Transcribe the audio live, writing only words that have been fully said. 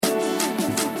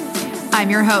I'm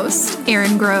your host,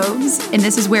 Erin Groves, and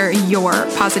this is where your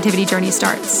positivity journey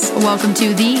starts. Welcome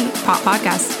to the Pop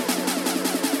Podcast.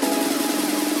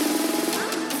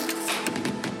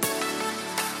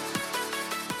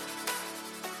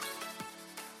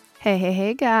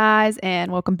 Hey, guys,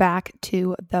 and welcome back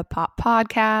to the Pop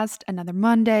Podcast. Another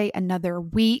Monday, another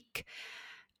week.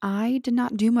 I did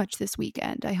not do much this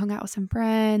weekend. I hung out with some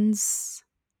friends,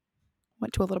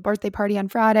 went to a little birthday party on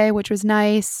Friday, which was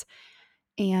nice.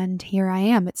 And here I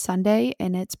am. It's Sunday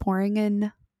and it's pouring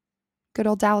in good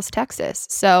old Dallas, Texas.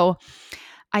 So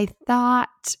I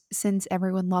thought since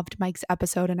everyone loved Mike's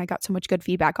episode and I got so much good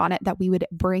feedback on it that we would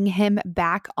bring him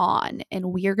back on.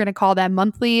 And we are going to call them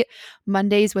Monthly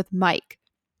Mondays with Mike.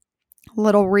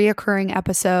 Little reoccurring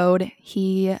episode.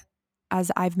 He, as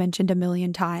I've mentioned a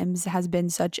million times, has been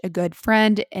such a good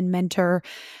friend and mentor,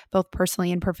 both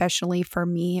personally and professionally for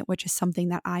me, which is something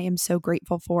that I am so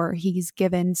grateful for. He's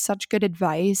given such good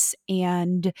advice,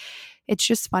 and it's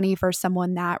just funny for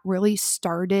someone that really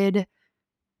started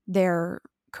their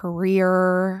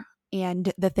career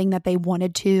and the thing that they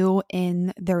wanted to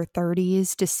in their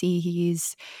 30s to see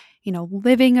he's,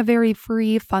 living a very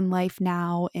free, fun life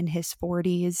now in his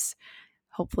 40s.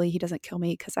 Hopefully he doesn't kill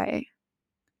me because I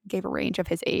gave a range of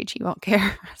his age. He won't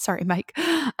care. Sorry, Mike.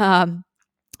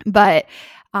 But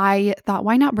I thought,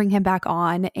 why not bring him back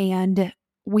on? And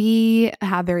we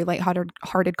have very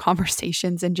lighthearted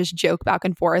conversations and just joke back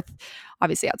and forth,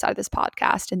 obviously outside of this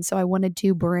podcast. And so I wanted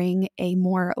to bring a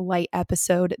more light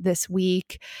episode this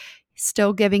week,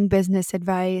 still giving business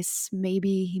advice.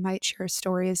 Maybe he might share a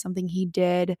story of something he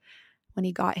did when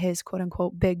he got his quote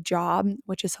unquote big job,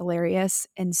 which is hilarious.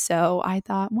 And so I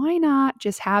thought, why not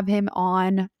just have him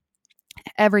on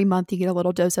every month? You get a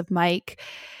little dose of Mike.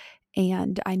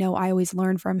 And I know I always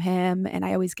learn from him and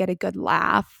I always get a good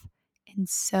laugh. And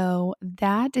so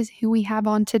that is who we have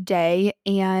on today.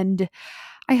 And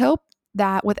I hope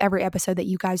that with every episode that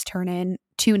you guys tune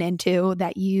into,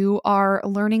 that you are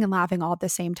learning and laughing all at the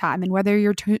same time. And whether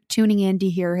you're tuning in to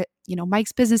hear,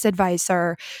 Mike's business advice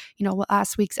or,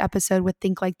 last week's episode with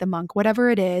Think Like the Monk, whatever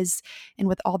it is, and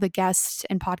with all the guests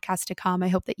and podcasts to come, I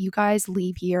hope that you guys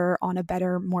leave here on a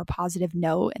better, more positive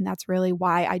note. And that's really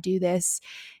why I do this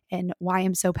and why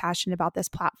I'm so passionate about this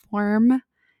platform.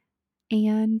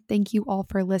 And thank you all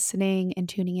for listening and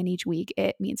tuning in each week.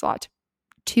 It means a lot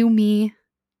to me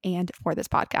and for this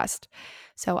podcast.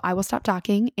 So I will stop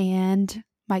talking, and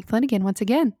Mike Flanagan once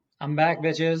again. I'm back,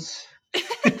 bitches.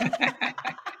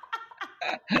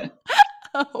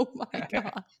 Oh my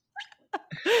God.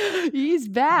 He's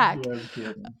back. Just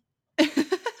kidding.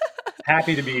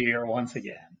 Happy to be here once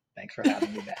again. Thanks for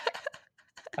having me back.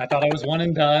 I thought I was one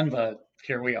and done, but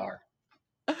here we are.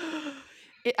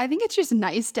 I think it's just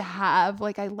nice to have,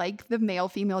 I like the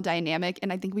male-female dynamic,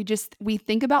 and I think we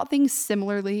think about things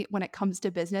similarly when it comes to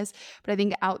business, but I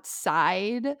think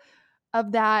outside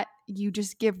of that, you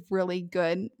just give really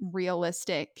good,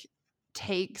 realistic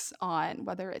takes on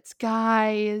whether it's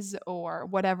guys or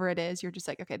whatever it is. You're just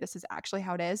like, okay, this is actually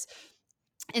how it is.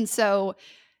 And so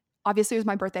obviously it was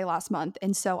my birthday last month.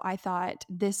 And so I thought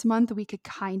this month we could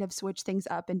kind of switch things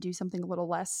up and do something a little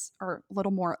less or a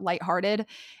little more lighthearted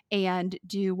and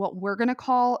do what we're going to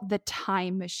call the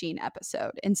time machine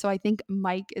episode. And so I think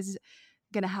Mike is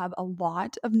going to have a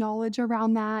lot of knowledge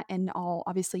around that, and I'll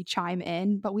obviously chime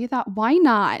in. But we thought, why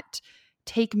not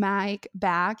take Mike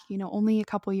back, only a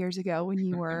couple years ago when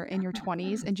you were in your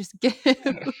 20s, and just give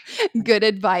good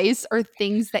advice or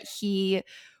things that he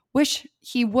wish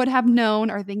he would have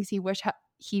known or things he wish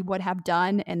he would have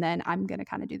done. And then I'm going to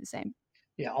kind of do the same.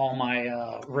 Yeah, all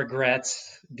my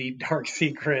regrets, deep, dark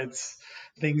secrets,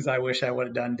 things I wish I would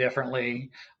have done differently,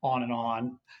 on and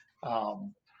on.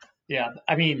 Yeah,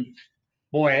 I mean,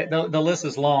 boy, the list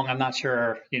is long. I'm not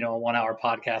sure, a 1 hour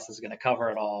podcast is going to cover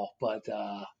it all, but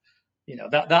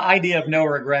the idea of no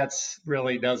regrets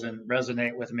really doesn't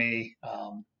resonate with me.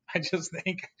 I just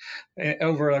think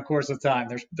over the course of time,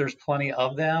 there's plenty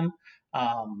of them.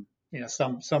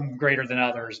 Some greater than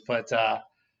others, but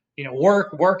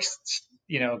works,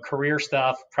 career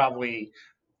stuff probably,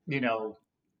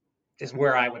 is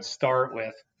where I would start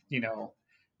with,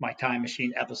 my time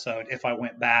machine episode if I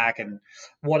went back and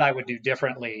what I would do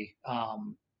differently.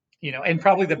 And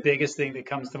probably the biggest thing that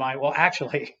comes to mind, well,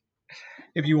 actually,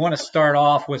 if you want to start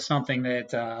off with something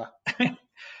that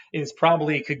is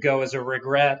probably could go as a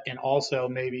regret and also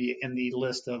maybe in the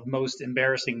list of most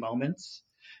embarrassing moments,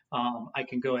 I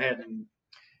can go ahead and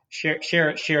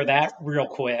share that real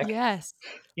quick. Yes.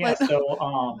 Yeah.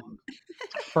 So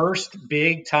first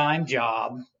big time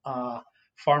job,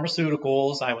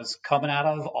 pharmaceuticals. I was coming out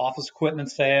of office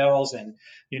equipment sales, and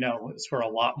it was for a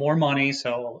lot more money,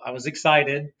 so I was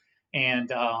excited.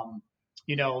 And,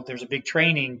 there's a big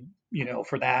training,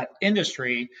 for that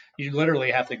industry. You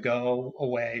literally have to go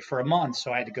away for a month.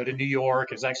 So I had to go to New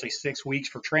York. It was actually 6 weeks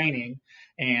for training.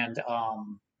 And,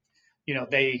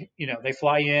 they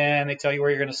fly you in, they tell you where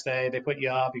you're going to stay, they put you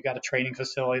up, you got a training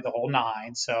facility, the whole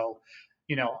nine. So,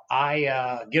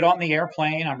 I get on the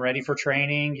airplane, I'm ready for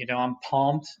training, I'm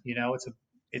pumped,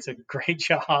 it's a great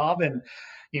job. And,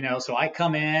 so I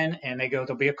come in and they go,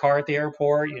 there'll be a car at the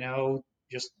airport,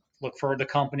 just look for the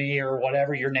company or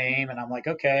whatever your name. And I'm like,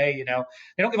 okay,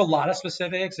 they don't give a lot of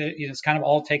specifics. It's kind of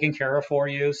all taken care of for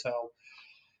you. So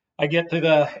I get to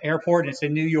the airport and it's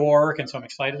in New York, and so I'm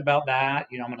excited about that.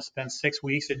 I'm going to spend 6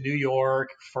 weeks in New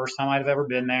York, first time I've ever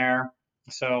been there.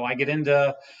 So I get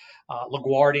into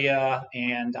LaGuardia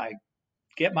and I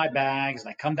get my bags and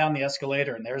I come down the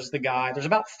escalator and there's the guy. There's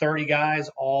about 30 guys,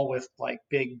 all with like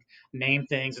big name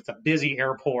things. It's a busy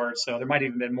airport, so there might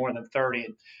even been more than 30.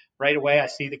 And right away I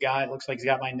see the guy. It looks like he's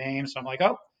got my name, so I'm like,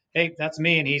 oh, hey, that's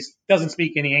me. And he doesn't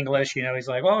speak any English. He's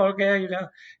like, oh, okay,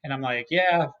 And I'm like,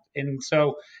 yeah. And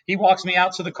so he walks me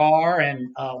out to the car and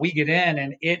we get in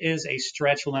and it is a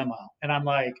stretch limo. And I'm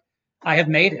like, I have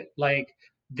made it. Like,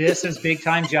 this is big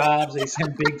time jobs. They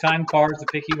send big time cars to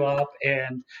pick you up,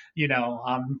 and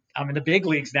I'm in the big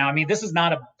leagues now. I mean, this is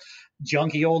not a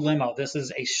junky old limo. This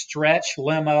is a stretch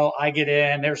limo. I get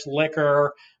in, there's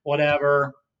liquor,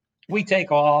 whatever. We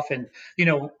take off, and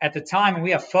at the time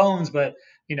we have phones, but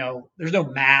there's no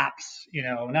maps,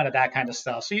 none of that kind of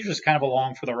stuff. So you're just kind of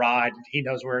along for the ride. He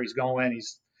knows where he's going.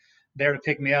 He's there to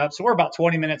pick me up. So we're about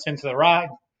 20 minutes into the ride,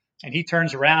 and he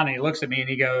turns around and he looks at me and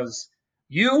he goes,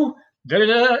 "You?" Da, da,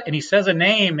 da, and he says a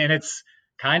name, and it's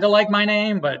kind of like my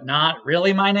name, but not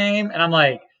really my name. And I'm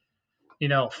like,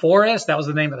 Forrest, that was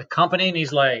the name of the company. And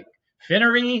he's like,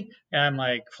 Finnery. And I'm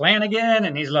like, Flanagan.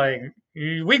 And he's like,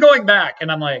 we going back.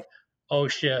 And I'm like, oh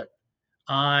shit,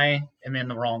 I am in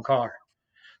the wrong car.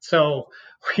 So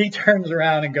he turns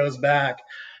around and goes back,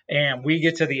 and we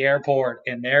get to the airport,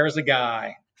 and there's a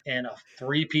guy in a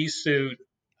three-piece suit.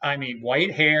 I mean,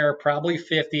 white hair, probably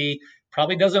 50,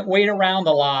 probably doesn't wait around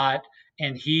a lot,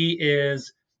 and he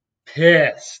is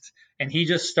pissed. And he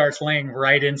just starts laying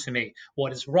right into me.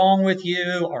 What is wrong with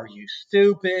you? Are you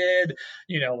stupid?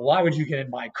 Why would you get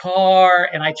in my car?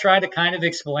 And I tried to kind of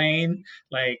explain,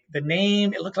 like, the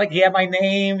name. It looked like he had my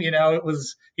name. He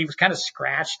was kind of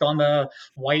scratched on the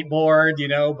whiteboard,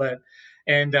 but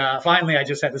and finally I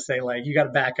just had to say, like, you got to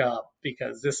back up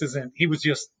because this isn't. He was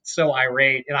just so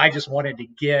irate, and I just wanted to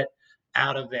get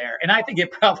out of there. And I think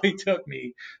it probably took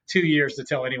me 2 years to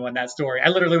tell anyone that story. I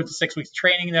literally went to 6 weeks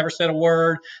training, never said a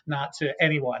word, not to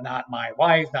anyone, not my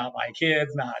wife, not my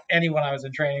kids, not anyone I was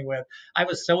in training with. I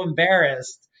was so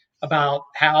embarrassed about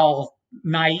how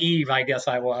naive I guess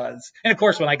I was. And of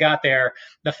course, when I got there,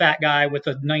 the fat guy with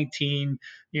the 90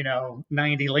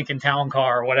 Lincoln Town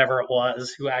Car or whatever it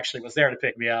was, who actually was there to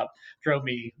pick me up, drove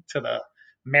me to the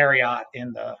Marriott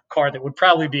in the car that would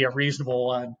probably be a reasonable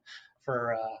one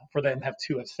for them to have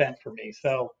two sent for me.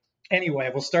 So anyway,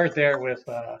 we'll start there with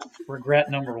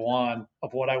regret number one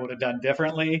of what I would have done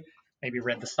differently. Maybe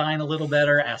read the sign a little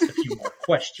better, asked a few more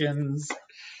questions,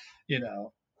 you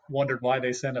know, wondered why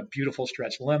they sent a beautiful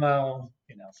stretch limo,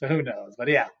 so who knows? But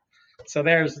yeah, so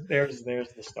there's the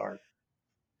start.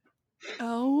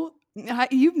 Oh,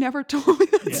 you've never told me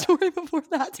that Yeah, story before.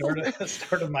 That's start hilarious.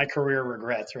 start of my career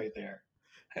regrets right there.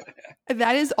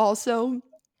 That is also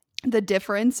the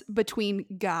difference between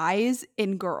guys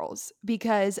and girls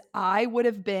because I would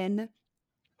have been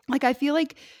like, I feel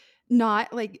like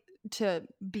not like to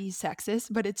be sexist,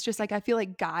 but it's just like I feel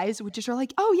like guys would just are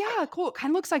like, oh yeah, cool. It kind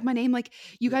of looks like my name. Like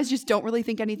you Yeah, guys just don't really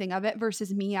think anything of it.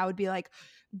 Versus me, I would be like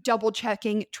double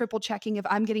checking, triple checking if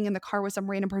I'm getting in the car with some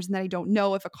random person that I don't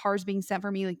know. If a car's being sent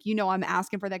for me, like I'm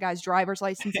asking for that guy's driver's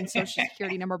license and social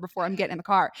security number before I'm getting in the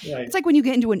car. right, It's like when you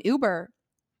get into an Uber.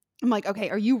 I'm like, okay,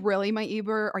 are you really my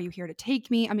Uber? Are you here to take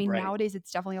me? I mean, right. nowadays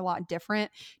it's definitely a lot different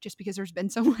just because there's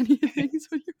been so many things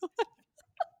when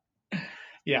you're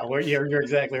Yeah, you're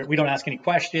exactly right. We don't ask any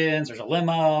questions. There's a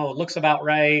limo. It looks about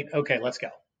right. Okay, let's go.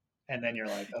 And then you're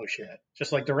like, oh shit.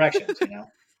 Just like directions.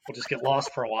 We'll just get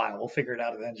lost for a while. We'll figure it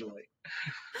out eventually.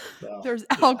 So there's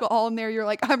yeah. alcohol in there. You're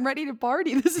like, I'm ready to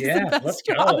party. This is the Yeah, let's best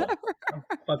job go. ever. I'm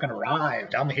fucking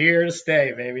arrived. I'm here to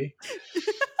stay, baby.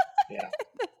 Yeah.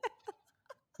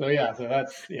 So yeah, so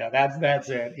that's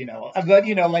it.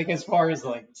 But like as far as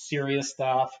like serious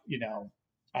stuff,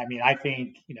 I mean, I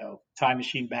think, time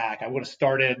machine back, I would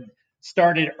have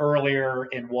started earlier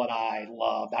in what I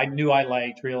loved. I knew I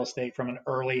liked real estate from an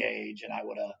early age, and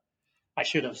I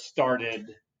should have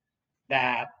started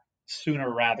that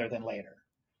sooner rather than later.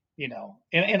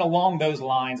 And along those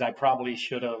lines, I probably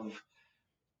should have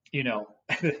you know,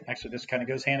 actually, this kind of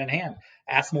goes hand in hand.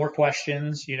 Ask more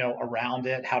questions, around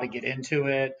it, how to get into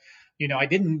it. I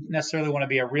didn't necessarily want to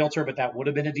be a realtor, but that would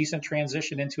have been a decent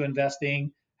transition into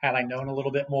investing had I known a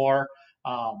little bit more.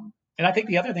 And I think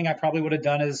the other thing I probably would have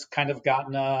done is kind of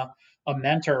gotten a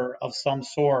mentor of some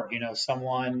sort,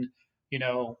 someone, you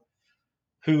know,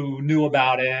 who knew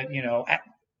about it,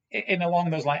 and along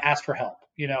those lines, ask for help.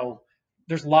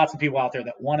 There's lots of people out there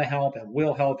that want to help and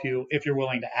will help you if you're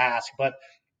willing to ask. But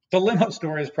the limo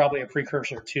story is probably a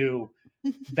precursor to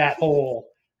that whole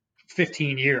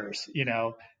 15 years.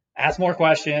 Ask more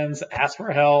questions, ask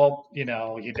for help. You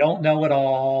don't know it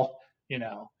all. You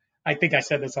know, I think I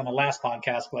said this on the last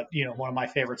podcast, but one of my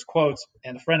favorites quotes,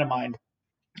 and a friend of mine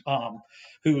um,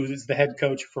 who's the head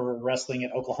coach for wrestling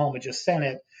at Oklahoma, just sent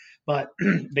it. But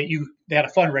they had a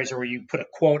fundraiser where you put a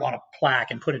quote on a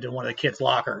plaque and put it in one of the kids'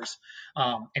 lockers,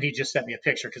 and he just sent me a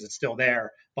picture because it's still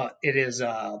there. But it is,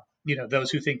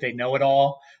 those who think they know it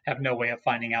all have no way of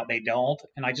finding out they don't.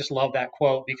 And I just love that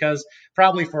quote because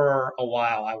probably for a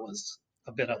while I was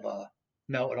a bit of a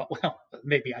know-it-all. Well,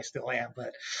 maybe I still am,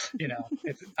 but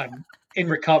I'm in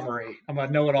recovery. I'm a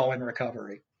know-it-all in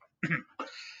recovery.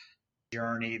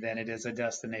 Journey than it is a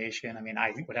destination. I mean,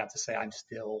 I would have to say I'm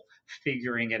still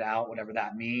figuring it out, whatever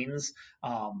that means.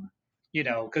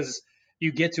 Because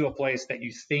you get to a place that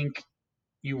you think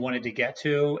you wanted to get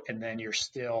to, and then you're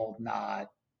still not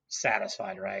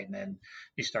satisfied, right? And then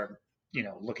you start,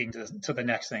 looking to the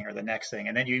next thing or the next thing,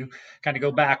 and then you kind of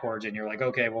go backwards, and you're like,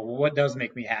 okay, well, what does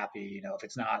make me happy? If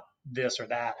it's not this or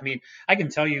that. I mean, I can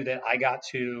tell you that I got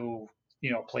to,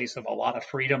 a place of a lot of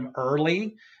freedom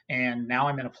early, and now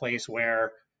I'm in a place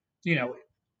where, you know,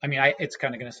 I mean, it's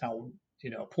kind of going to sound,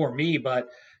 poor me, but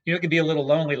it can be a little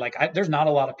lonely. Like, there's not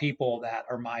a lot of people that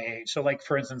are my age. So, like,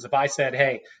 for instance, if I said,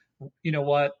 hey, you know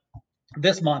what,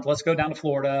 this month, let's go down to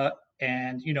Florida.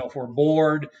 And, if we're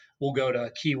bored, we'll go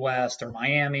to Key West or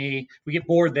Miami. If we get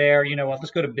bored there, let's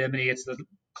go to Bimini. It's the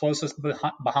closest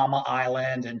Bahama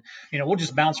island. And, we'll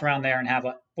just bounce around there and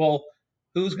well,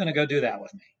 who's going to go do that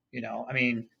with me? I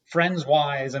mean, friends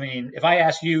wise, I mean, if I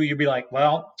asked you, you'd be like,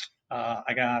 well,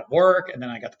 I got work and then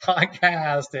I got the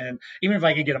podcast. And even if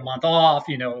I could get a month off,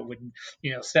 it would,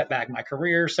 set back my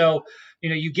career. So,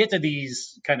 you get to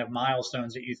these kind of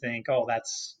milestones that you think, oh,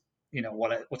 that's,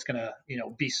 what's going to,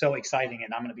 be so exciting.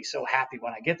 And I'm going to be so happy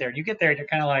when I get there. And you get there and you're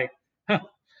kind of like, huh,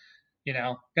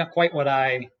 not quite what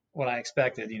I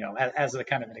expected, as a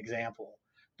kind of an example.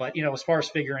 But, as far as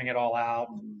figuring it all out,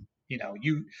 and,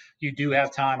 you do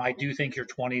have time. I do think your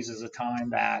 20s is a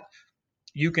time that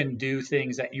you can do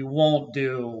things that you won't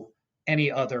do any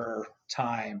other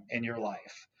time in your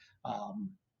life. Um,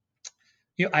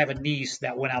 I have a niece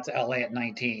that went out to LA at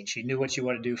 19. She knew what she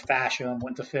wanted to do, fashion,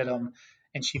 went to FITM,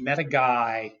 and she met a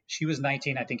guy. She was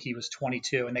 19, I think he was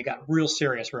 22, and they got real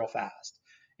serious real fast.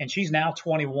 And she's now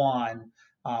 21,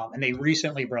 and they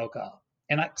recently broke up.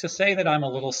 And to say that I'm a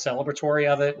little celebratory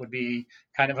of it would be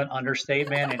kind of an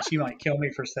understatement, and she might kill me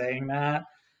for saying that.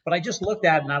 But I just looked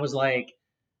at it and I was like,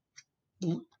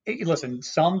 listen,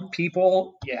 some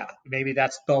people, yeah, maybe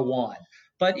that's the one.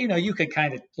 But you could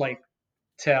kind of like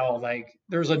tell like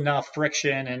there's enough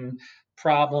friction and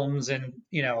problems, and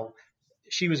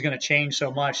she was going to change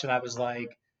so much that I was like,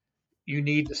 you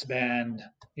need to spend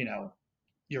your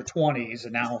 20s,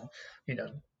 and now you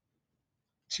know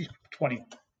she's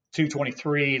 22,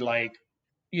 23, like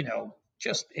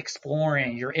just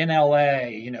exploring. You're in LA,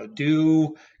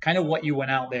 do kind of what you went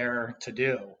out there to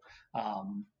do.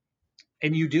 um,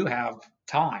 and you do have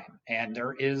time, and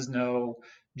there is no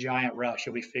giant rush.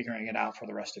 You'll be figuring it out for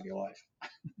the rest of your life.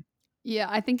 Yeah,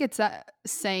 I think it's that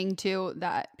saying too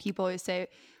that people always say,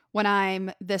 when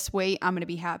I'm this weight, I'm going to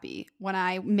be happy. When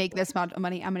I make this amount of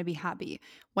money, I'm going to be happy.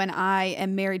 When I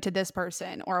am married to this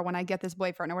person, or when I get this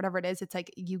boyfriend, or whatever it is, it's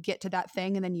like you get to that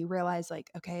thing and then you realize, like,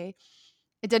 okay,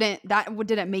 that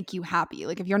didn't make you happy.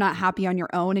 Like, if you're not happy on your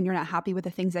own and you're not happy with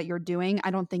the things that you're doing,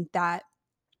 I don't think that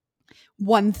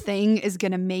one thing is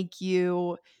going to make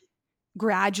you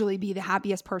gradually be the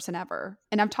happiest person ever.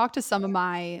 And I've talked to some of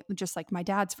my, just like my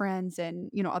dad's friends and,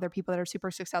 other people that are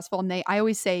super successful. And I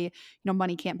always say,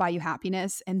 money can't buy you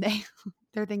happiness. And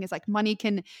their thing is like, money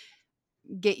can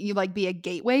get you, like, be a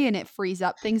gateway and it frees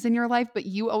up things in your life. But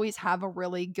you always have a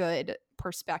really good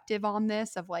perspective on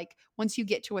this of like, once you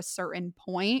get to a certain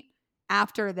point,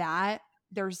 after that,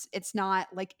 it's not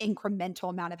like incremental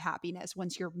amount of happiness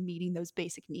once you're meeting those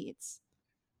basic needs.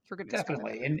 You're going to describe it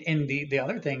Definitely. better. And the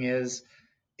other thing is,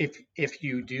 if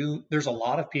you do, there's a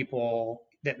lot of people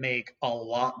that make a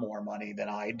lot more money than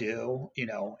I do,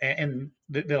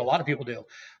 that a lot of people do.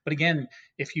 But again,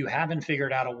 if you haven't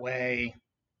figured out a way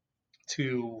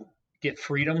to get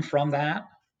freedom from that,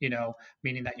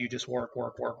 meaning that you just work,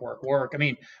 work, work, work, work. I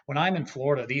mean, when I'm in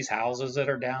Florida, these houses that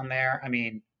are down there, I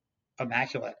mean,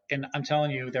 immaculate. And I'm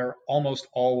telling you, they're almost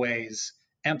always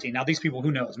empty. Now, these people,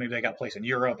 who knows? Maybe they got a place in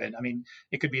Europe, and I mean,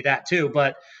 it could be that too.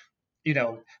 But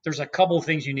there's a couple of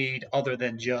things you need other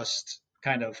than just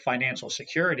kind of financial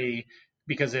security,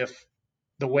 because if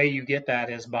the way you get that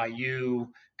is by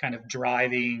you kind of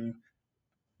driving,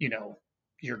 you know,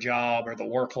 your job or the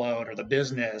workload or the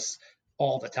business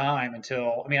all the time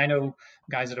until, I mean, I know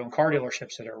guys that own car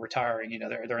dealerships that are retiring,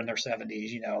 they're in their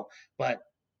 70s, but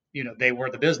they were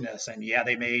the business, and yeah,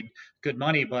 they made good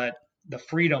money, but the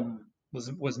freedom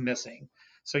was missing.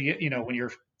 So when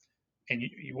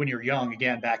when you're young,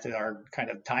 again, back to our kind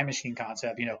of time machine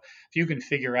concept, if you can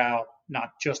figure out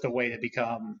not just a way to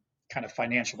become kind of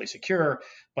financially secure,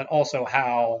 but also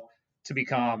how to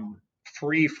become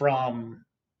free from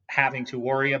having to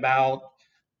worry about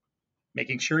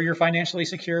making sure you're financially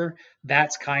secure,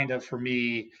 that's kind of, for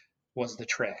me, was the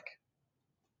trick.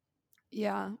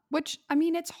 Yeah, which I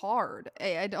mean, it's hard.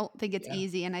 I don't think it's Yeah.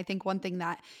 easy. And I think one thing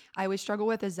that I always struggle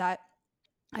with is that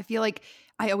I feel like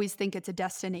I always think it's a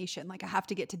destination. Like I have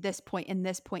to get to this point and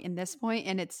this point and this point.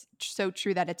 And it's so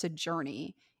true that it's a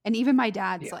journey. And even my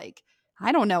dad's Yeah. like,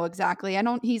 I don't know exactly.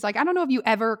 He's like, I don't know if you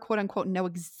ever quote unquote know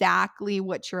exactly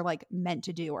what you're like meant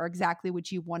to do or exactly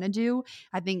what you want to do.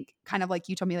 I think kind of like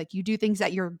you told me, like you do things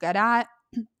that you're good at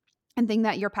and thing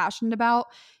that you're passionate about.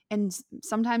 And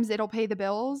sometimes it'll pay the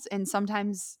bills. And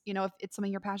sometimes, if it's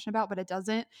something you're passionate about, but it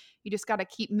doesn't, you just got to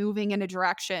keep moving in a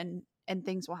direction and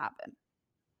things will happen.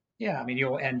 Yeah. I mean,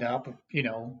 you'll end up,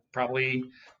 probably,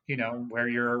 where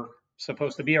you're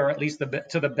supposed to be, or at least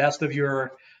to the best of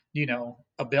your,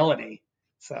 ability.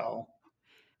 So,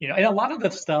 and a lot of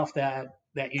the stuff that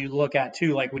you look at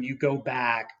too, like when you go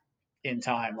back in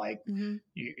time, like Hmm.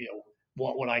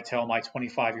 what would I tell my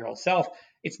 25-year-old self?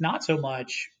 It's not so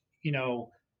much, you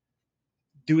know,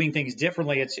 doing things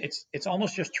differently. It's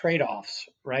almost just trade-offs,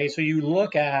 right? So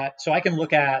I can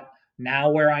look at now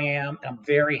where I am, and I'm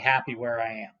very happy where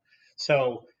I am.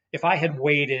 So if I had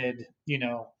waited,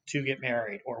 to get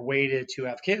married or waited to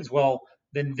have kids, well,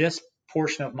 then this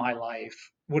portion of my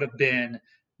life would have been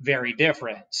very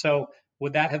different. So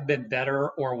would that have been better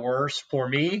or worse for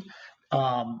me?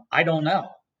 I don't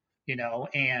know,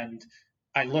 and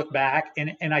I look back,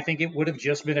 and I think it would have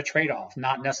just been a trade-off,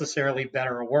 not necessarily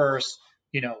better or worse,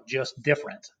 just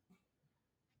different.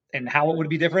 And how it would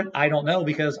be different, I don't know,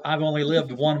 because I've only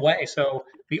lived one way. So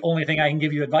the only thing I can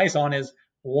give you advice on is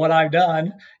what I've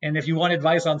done. And if you want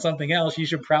advice on something else, you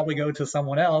should probably go to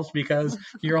someone else, because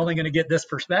you're only going to get this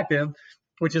perspective,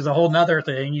 which is a whole nother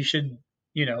thing. You should,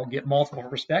 get multiple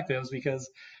perspectives, because,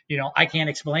 I can't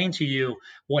explain to you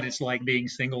what it's like being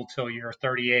single till you're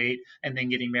 38 and then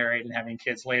getting married and having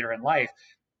kids later in life.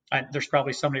 There's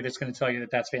probably somebody that's going to tell you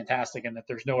that that's fantastic and that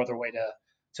there's no other way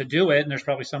to do it. And there's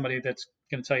probably somebody that's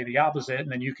going to tell you the opposite.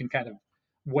 And then you can kind of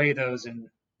weigh those and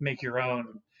make your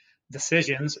own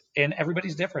decisions. And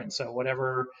everybody's different. So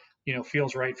whatever,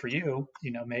 feels right for you,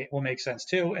 will make sense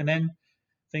too. And then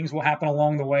things will happen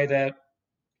along the way that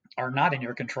are not in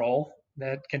your control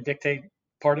that can dictate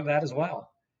part of that as well.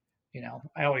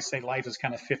 I always say life is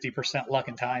kind of 50% luck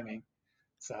and timing.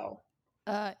 So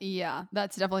Yeah,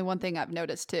 that's definitely one thing I've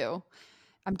noticed too.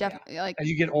 I'm yeah, definitely like, as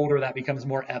you get older, that becomes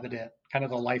more evident. Kind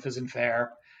of the life isn't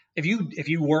fair. If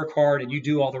you work hard and you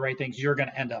do all the right things, you're going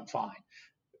to end up fine.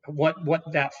 What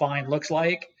that fine looks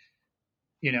like,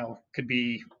 could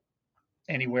be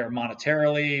anywhere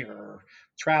monetarily or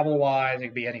travel wise. It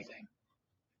could be anything.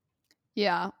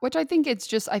 yeah, which I think it's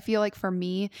just, I feel like for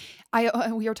me,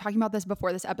 we were talking about this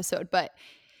before this episode, but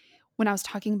when I was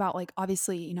talking about like,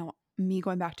 obviously, me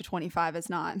going back to 25 is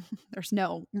not, there's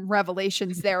no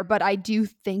revelations there, but I do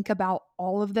think about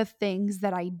all of the things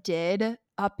that I did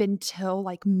up until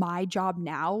like my job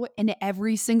now. And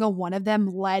every single one of them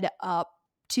led up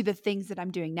to the things that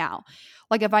I'm doing now.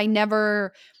 Like, if I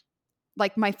never,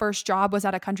 like, my first job was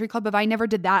at a country club, if I never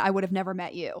did that, I would have never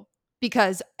met you,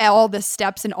 because all the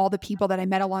steps and all the people that I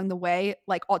met along the way,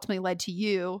 like, ultimately led to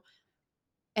you.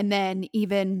 And then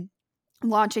even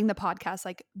launching the podcast,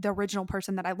 like the original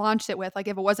person that I launched it with, like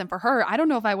if it wasn't for her, I don't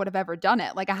know if I would have ever done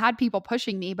it. Like I had people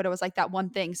pushing me, but it was like that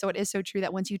one thing. So it is so true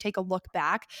that once you take a look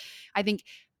back, I think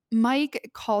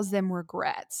Mike calls them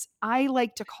regrets. I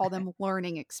like to call them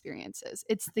learning experiences.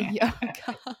 It's the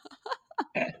yoga.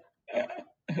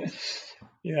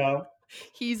 Yeah.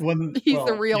 he's When he's the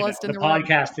well, realist in the the room.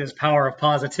 podcast is Power of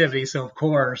Positivity, so of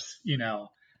course,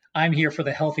 I'm here for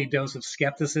the healthy dose of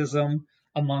skepticism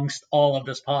amongst all of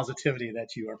this positivity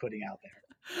that you are putting out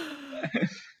there.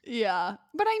 Yeah.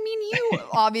 But I mean, you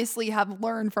obviously have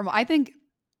learned from, I think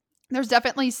There's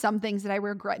definitely some things that I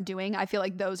regret doing. I feel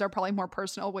like those are probably more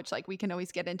personal, which like we can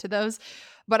always get into those.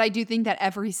 But I do think that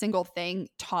every single thing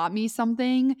taught me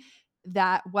something,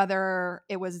 that whether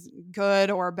it was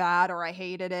good or bad or I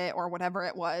hated it or whatever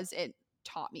it was, it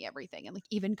taught me everything. And like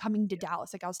even coming to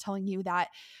Dallas, like I was telling you that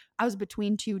I was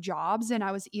between two jobs and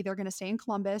I was either going to stay in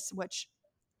Columbus, which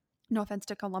no offense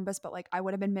to Columbus, but like I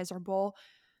would have been miserable.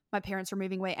 My parents were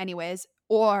moving away anyways,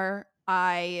 or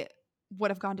I would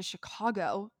have gone to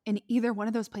Chicago. And either one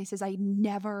of those places, I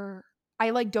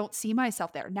like don't see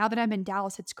myself there. Now that I'm in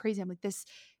Dallas, it's crazy. I'm like, this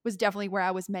was definitely where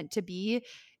I was meant to be.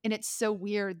 And it's so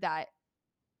weird that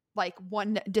like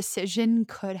one decision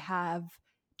could have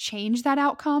changed that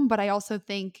outcome. But I also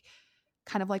think,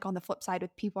 kind of like on the flip side,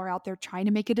 if people are out there trying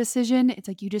to make a decision, it's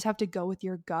like you just have to go with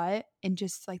your gut and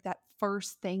just like that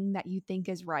first thing that you think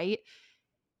is right.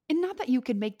 And not that you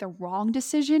could make the wrong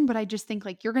decision, but I just think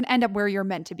like you're going to end up where you're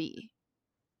meant to be.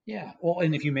 Yeah. Well,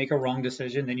 and if you make a wrong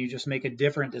decision, then you just make a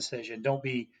different decision. Don't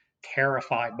be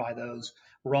terrified by those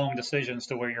wrong decisions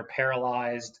to where you're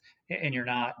paralyzed and you're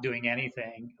not doing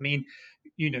anything. I mean,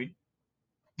 you know,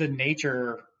 the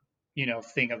nature,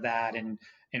 thing of that, and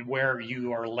where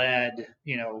you are led,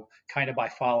 kind of by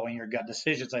following your gut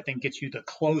decisions, I think gets you the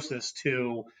closest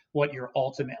to what you're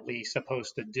ultimately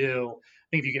supposed to do. I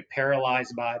think if you get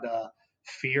paralyzed by the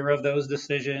fear of those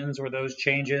decisions or those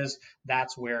changes,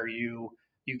 that's where you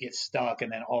get stuck,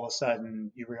 and then all of a sudden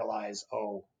you realize,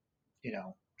 oh,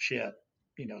 shit,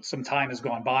 some time has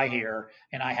gone by here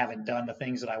and I haven't done the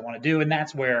things that I want to do. And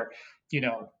that's where, you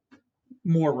know,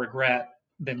 more regret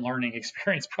than learning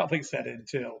experience probably set in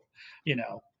too. You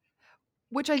know,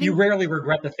 Which I you think rarely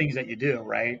regret the things that you do,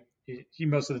 right?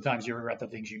 Most of the times you regret the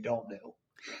things you don't do.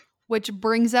 which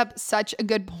brings up such a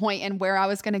good point and where I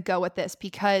was going to go with this,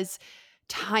 because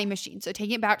time machine. So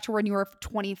taking it back to when you were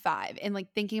 25 and like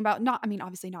thinking about, not, I mean,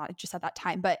 obviously not just at that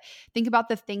time, but think about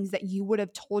the things that you would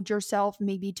have told yourself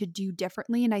maybe to do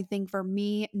differently. And I think for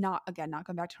me, not again, not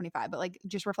going back to 25, but like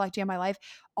just reflecting on my life,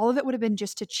 all of it would have been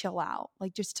just to chill out,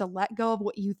 like just to let go of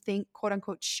what you think quote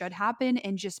unquote should happen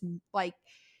and just like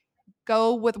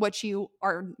go with what you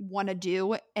are want to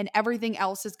do, and everything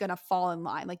else is going to fall in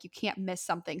line. Like you can't miss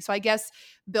something. So I guess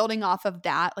building off of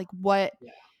that, like Yeah.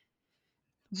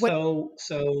 what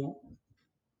So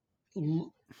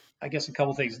I guess a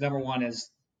couple things. Number one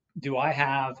is, do I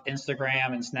have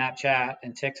Instagram and Snapchat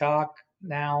and TikTok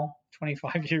now?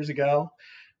 25 years ago.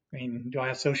 I mean, do I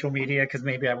have social media? Because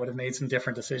maybe I would have made some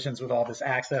different decisions with all this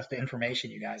access to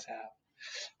information you guys have.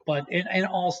 But in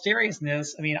all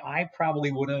seriousness, I mean, I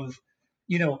probably would have,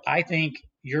 I think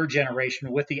your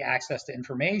generation with the access to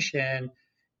information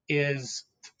is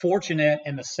fortunate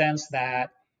in the sense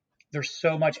that there's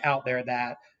so much out there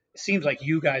that it seems like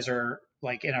you guys are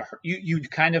like you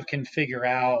kind of can figure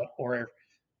out or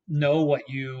know what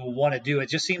you want to do. It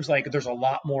just seems like there's a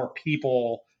lot more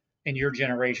people in your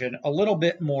generation a little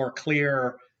bit more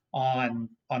clear on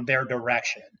their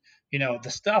direction. The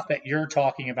stuff that you're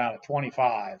talking about at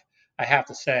 25, I have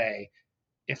to say,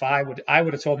 if I would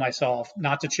have told myself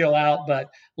not to chill out, but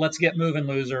let's get moving,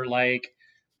 loser. Like,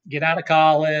 get out of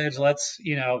college. Let's,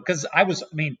 because I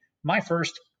mean, my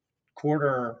first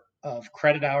quarter of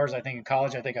credit hours, I think in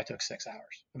college, I think I took 6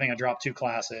 hours. I think I dropped two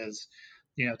classes,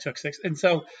 took six. And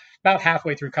so about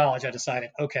halfway through college, I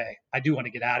decided, okay, I do want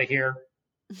to get out of here.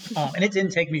 And it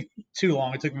didn't take me too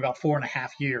long. It took me about 4.5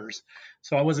 years.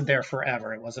 So I wasn't there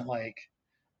forever. It wasn't like,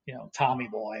 Tommy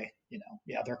boy,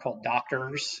 yeah, they're called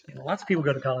doctors. Lots of people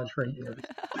go to college for 8 years.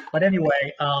 But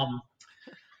anyway,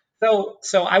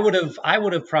 so I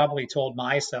would have probably told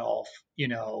myself,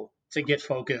 to get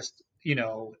focused,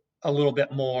 a little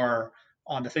bit more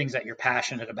on the things that you're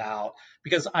passionate about,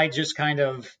 because I just kind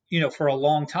of, for a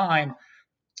long time,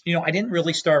 I didn't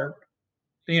really start,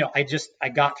 I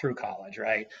got through college,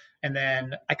 right? And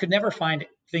then I could never find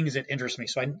things that interest me.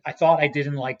 So I thought I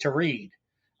didn't like to read.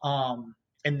 Um,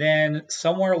 and then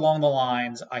somewhere along the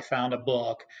lines, I found a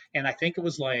book, and I think it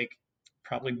was like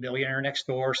probably Millionaire Next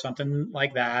Door or something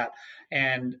like that.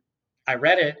 And I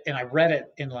read it, and I read it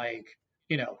in like,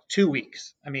 2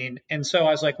 weeks. I mean, and so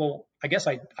I was like, well, I guess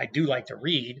I do like to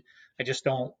read. I just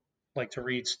don't like to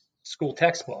read school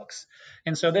textbooks.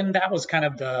 And so then that was kind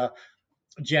of the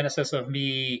genesis of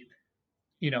me,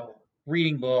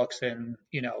 reading books and,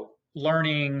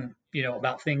 learning,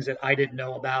 about things that I didn't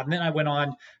know about. And then I went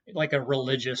on like a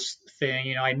religious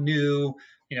thing. I knew,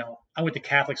 I went to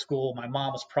Catholic school. My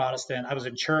mom was Protestant. I was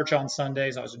in church on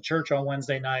Sundays. I was in church on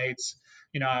Wednesday nights.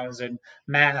 I was in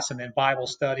mass and then Bible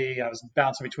study. I was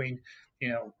bouncing between,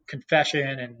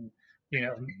 confession and, you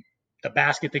know, the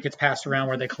basket that gets passed around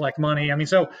where they collect money. I mean,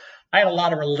 so I had a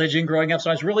lot of religion growing up. So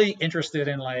I was really interested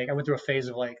in like, I went through a phase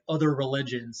of like other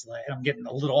religions. Like, I'm getting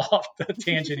a little off the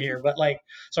tangent here, but like,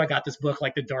 so I got this book,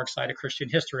 like The Dark Side of Christian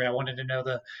History. I wanted to know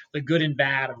the good and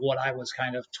bad of what I was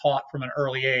kind of taught from an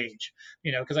early age,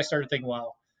 because I started thinking,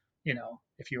 well,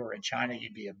 if you were in China,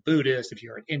 you'd be a Buddhist. If you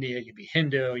were in India, you'd be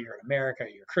Hindu. You're in America,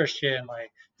 you're Christian.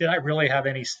 Like, did I really have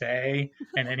any say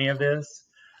in any of this?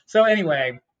 So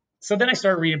anyway, so then I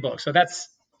started reading books. So that's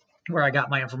where I got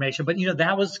my information. But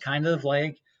that was kind of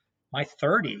like my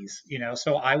 30s.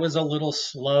 So I was a little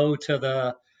slow to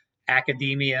the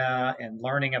academia and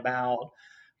learning about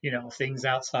things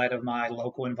outside of my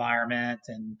local environment.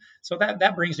 And so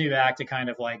that brings me back to kind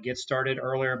of like get started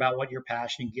earlier about what you're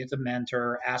passionate, get a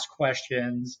mentor, ask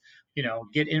questions,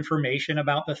 get information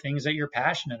about the things that you're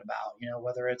passionate about,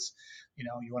 whether it's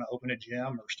you want to open a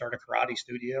gym or start a karate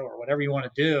studio or whatever you want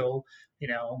to do, you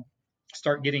know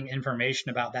start getting information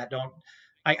about that. Don't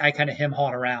I kind of hem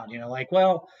hawed around, like,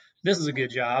 well, this is a good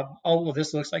job. Oh, well,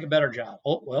 this looks like a better job.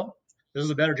 Oh, well, this is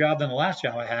a better job than the last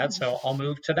job I had, so I'll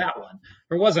move to that one.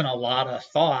 There wasn't a lot of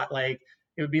thought. Like,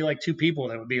 it would be like two people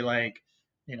that would be like,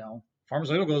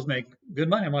 pharmaceuticals make good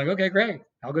money. I'm like, okay, great.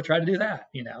 I'll go try to do that.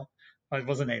 It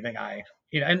wasn't anything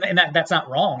and that's not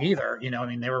wrong either. I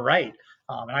mean, they were right.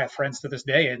 And I have friends to this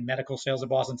day in medical sales at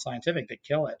Boston Scientific that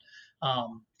kill it,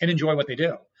 and enjoy what they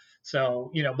do.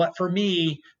 So, but for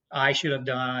me, I should have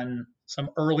done some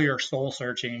earlier soul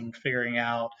searching, figuring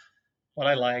out what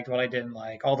I liked, what I didn't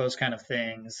like, all those kind of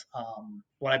things,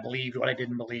 what I believed, what I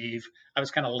didn't believe. I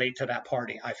was kind of late to that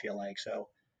party, I feel like. So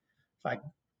if I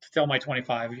tell my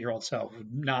 25-year-old self,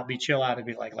 not be chill out and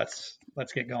be like, let's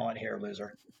get going here,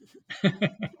 loser.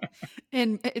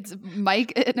 And it's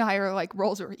Mike and I are like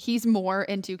roles. He's more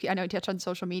into, I know he touched on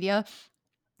social media,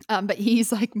 but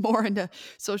he's like more into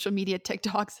social media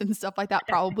TikToks and stuff like that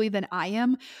probably than I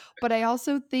am. But I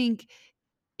also think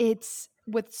it's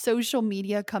with social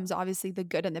media comes obviously the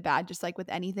good and the bad, just like with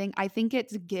anything. I think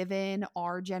it's given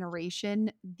our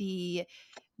generation the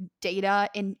data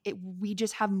and we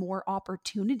just have more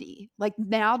opportunity. Like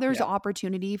now there's Yeah,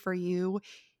 opportunity for you,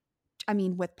 I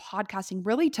mean, with podcasting,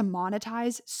 really to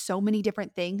monetize so many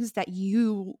different things that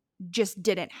you just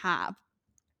didn't have.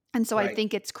 And so I right.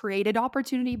 think it's created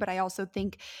opportunity, but I also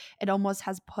think it almost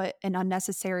has put an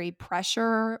unnecessary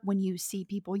pressure when you see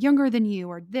people younger than you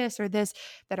or this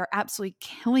that are absolutely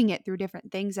killing it through different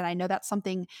things. And I know that's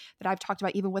something that I've talked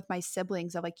about even with my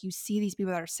siblings of like, you see these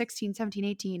people that are 16, 17,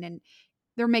 18, and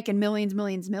they're making millions,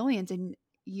 millions, millions. And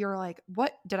you're like,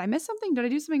 what? Did I miss something? Did I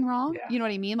do something wrong? Yeah, You know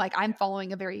what I mean? Like I'm yeah,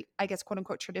 following a very, I guess, quote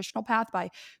unquote, traditional path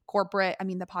by corporate. I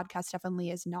mean, the podcast definitely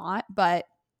is not, but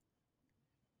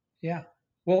yeah.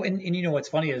 Well, and what's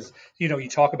funny is, you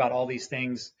talk about all these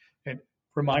things and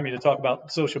remind me to talk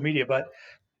about social media, but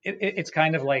it's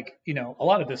kind of like, a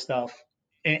lot of this stuff,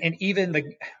 and even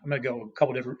I'm going to go a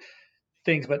couple different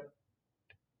things, but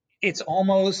it's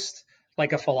almost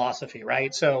like a philosophy,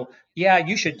 right? So, yeah,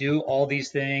 you should do all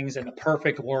these things in the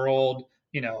perfect world,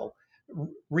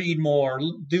 read more,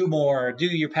 do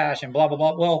your passion, blah, blah,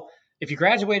 blah. Well, if you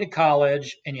graduated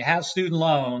college and you have student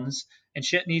loans and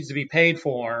shit needs to be paid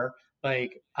for,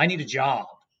 like, I need a job.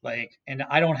 Like, and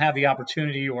I don't have the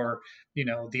opportunity or,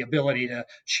 the ability to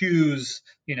choose,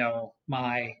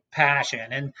 my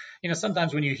passion. And,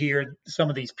 sometimes when you hear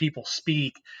some of these people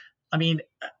speak, I mean,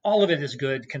 all of it is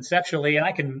good conceptually, and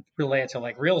I can relate it to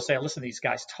like real estate. I listen to these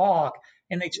guys talk,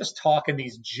 and they just talk in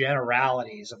these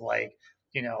generalities of like,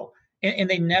 you know, and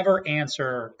they never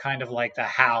answer kind of like the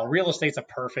how. Real estate's a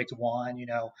perfect one,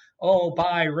 oh,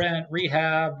 buy, rent,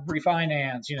 rehab,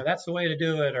 refinance, that's the way to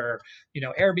do it, or,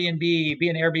 Airbnb, be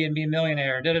an Airbnb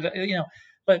millionaire, da, da, da,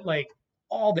 but like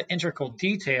all the integral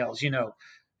details,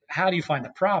 how do you find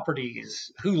the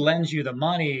properties? Who lends you the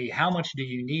money? How much do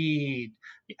you need?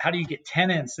 How do you get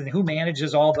tenants? And who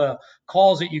manages all the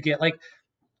calls that you get? Like,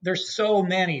 there's so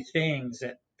many things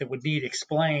that would need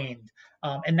explained.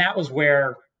 And that was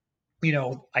where,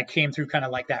 I came through kind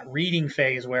of like that reading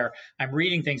phase where I'm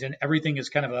reading things and everything is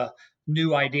kind of a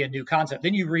new idea, new concept.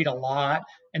 Then you read a lot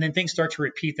and then things start to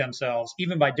repeat themselves,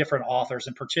 even by different authors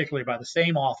and particularly by the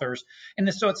same authors. And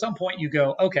then, so at some point you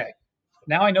go, okay,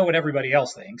 now I know what everybody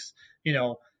else thinks. You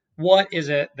know, what is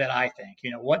it that I think?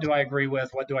 What do I agree with?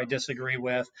 What do I disagree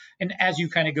with? And as you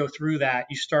kind of go through that,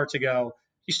 you start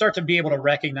to be able to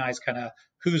recognize kind of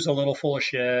who's a little full of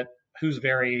shit, who's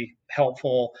very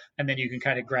helpful, and then you can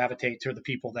kind of gravitate to the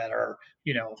people that are,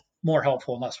 more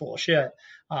helpful and less full of shit.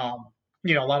 Um,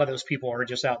 a lot of those people are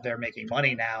just out there making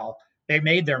money now. They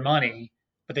made their money,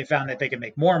 but they found that they can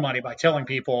make more money by telling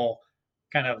people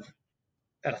kind of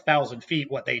at 1,000 feet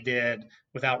what they did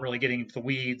without really getting into the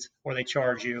weeds, or they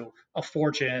charge you a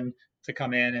fortune to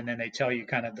come in and then they tell you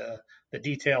kind of the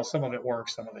details. Some of it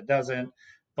works, some of it doesn't.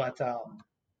 But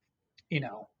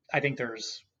I think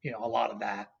there's, a lot of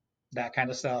that kind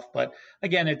of stuff. But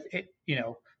again,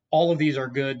 all of these are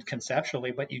good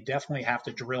conceptually, but you definitely have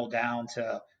to drill down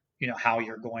to, how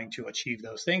you're going to achieve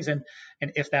those things. And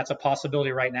if that's a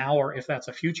possibility right now, or if that's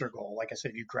a future goal, like I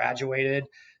said, you graduated,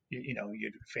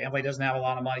 your family doesn't have a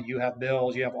lot of money, you have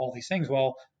bills, you have all these things.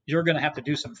 Well, you're going to have to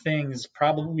do some things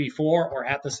probably before or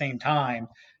at the same time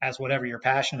as whatever you're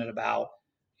passionate about,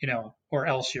 or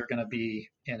else you're going to be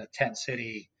in a tent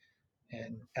city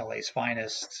in LA's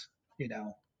finest, you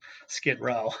know, Skid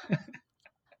Row.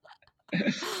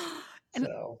 And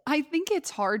So I think it's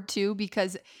hard too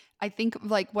because I think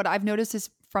like what I've noticed is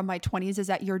from my 20s is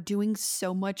that you're doing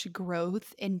so much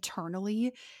growth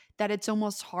internally that it's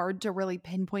almost hard to really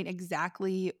pinpoint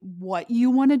exactly what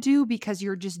you want to do because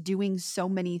you're just doing so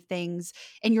many things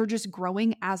and you're just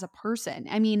growing as a person.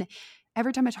 I mean,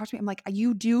 every time I talk to me, I'm like,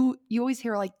 you always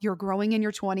hear like you're growing in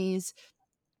your 20s,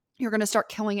 you're going to start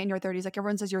killing it in your 30s. Like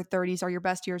everyone says your 30s are your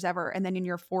best years ever. And then in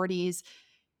your 40s,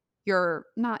 you're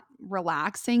not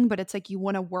relaxing, but it's like you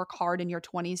want to work hard in your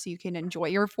 20s so you can enjoy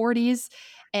your 40s.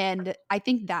 And I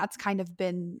think that's kind of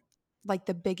been like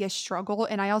the biggest struggle.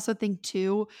 And I also think,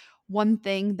 too, one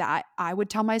thing that I would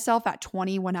tell myself at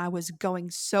 20 when I was going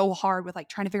so hard with like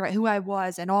trying to figure out who I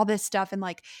was and all this stuff and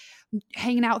like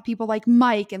hanging out with people like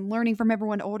Mike and learning from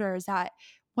everyone older is that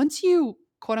once you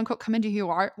quote unquote come into who you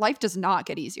are, life does not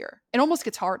get easier. It almost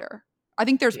gets harder. I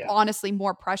think there's yeah, honestly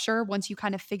more pressure once you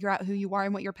kind of figure out who you are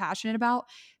and what you're passionate about.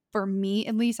 For me,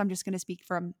 at least, I'm just going to speak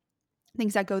from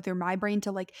things that go through my brain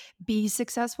to like be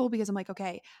successful because I'm like,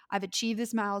 okay, I've achieved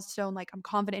this milestone. Like, I'm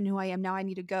confident in who I am. Now I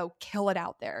need to go kill it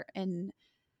out there. And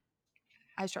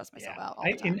I stress myself yeah. out all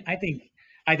I the and time.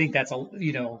 I think that's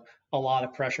a lot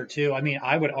of pressure too. I mean,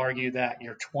 I would argue that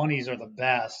your 20s are the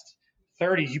best.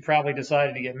 30s, you probably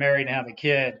decided to get married and have a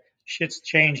kid. Shit's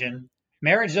changing.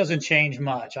 Marriage doesn't change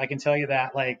much. I can tell you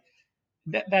that. Like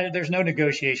that there's no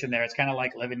negotiation there. It's kind of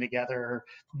like living together,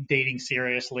 dating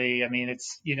seriously. I mean,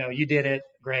 it's you did it,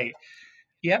 great.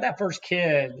 You have that first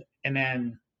kid, and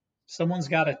then someone's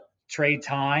got to trade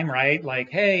time, right?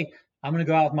 Like, hey, I'm going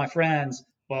to go out with my friends.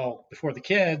 Well, before the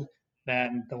kid,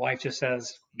 then the wife just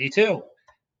says, me too.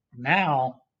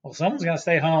 Now, well, someone's going to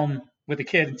stay home with the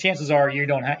kid, and chances are you're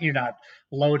not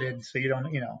loaded, so you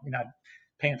don't, you're not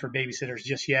paying for babysitters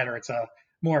just yet, or it's a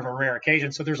more of a rare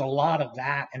occasion. So there's a lot of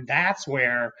that, and that's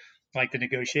where like the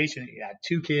negotiation. You had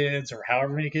two kids, or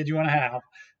however many kids you want to have.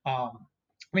 I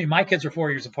mean, my kids are 4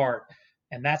 years apart,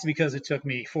 and that's because it took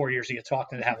me 4 years to get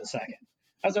talked into having a second.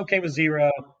 I was okay with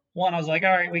zero. One, I was like, all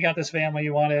right, we got this family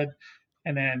you wanted,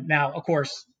 and then now, of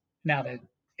course, now that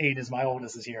Aiden is my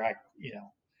oldest is here, I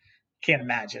can't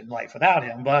imagine life without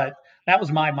him. But that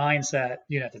was my mindset,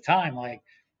 at the time. Like,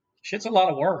 shit's a lot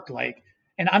of work. Like,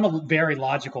 and I'm a very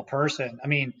logical person. I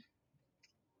mean,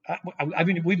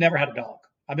 we've never had a dog.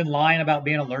 I've been lying about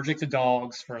being allergic to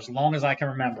dogs for as long as I can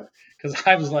remember because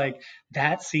I was like,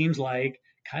 that seems like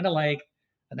kind of like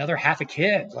another half a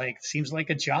kid. Like, seems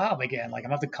like a job again. Like, I'm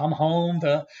gonna have to come home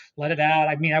to let it out.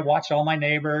 I mean, I watched all my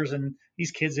neighbors and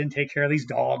these kids didn't take care of these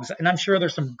dogs. And I'm sure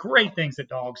there's some great things that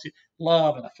dogs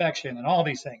love and affection and all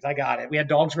these things. I got it. We had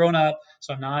dogs growing up,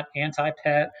 so I'm not anti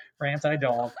pet or anti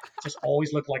dog. Just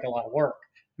always looked like a lot of work.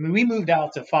 I mean, we moved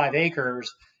out to 5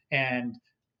 acres and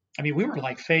I mean, we were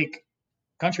like fake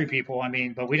country people. I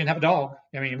mean, but we didn't have a dog.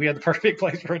 I mean, we had the perfect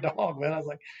place for a dog. But I was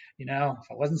like, if I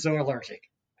wasn't so allergic,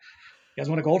 you guys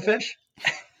want a goldfish?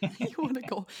 You want to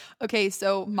go? Okay,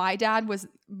 so my dad was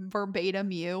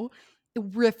verbatim you.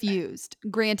 Refused.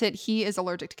 Granted, he is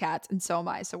allergic to cats, and so am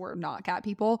I. So we're not cat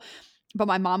people. But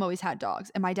my mom always had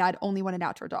dogs, and my dad only wanted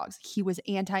outdoor dogs. He was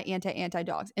anti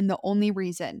dogs. And the only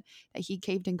reason that he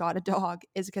caved and got a dog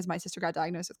is because my sister got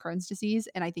diagnosed with Crohn's disease.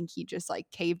 And I think he just like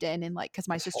caved in and like, because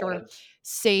my Just sister folded.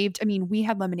 saved, I mean, we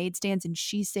had lemonade stands and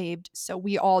she saved. So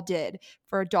we all did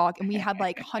for a dog. And we had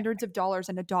like hundreds of dollars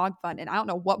in a dog fund. And I don't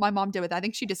know what my mom did with it. I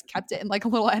think she just kept it in like a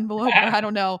little envelope or I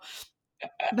don't know.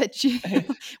 But she,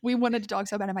 we wanted a dog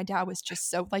so bad, and my dad was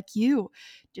just so like you,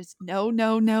 just no,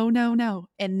 no, no, no, no.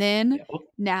 And then Yeah, well,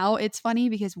 now it's funny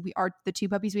because we are the two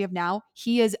puppies we have now.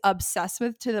 He is obsessed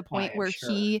with to the I point am where sure.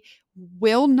 he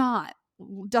will not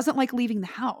doesn't like leaving the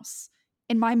house.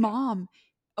 And my Yeah, mom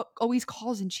always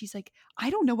calls and she's like,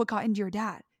 I don't know what got into your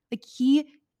dad. Like he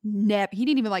didn't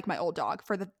even like my old dog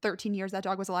for the 13 years that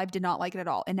dog was alive. Did not like it at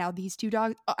all. And now these two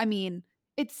dogs. I mean,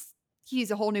 it's he's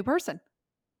a whole new person.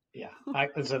 yeah.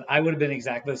 I would have been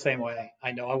exactly the same way.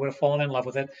 I know I would have fallen in love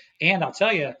with it. And I'll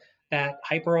tell you, that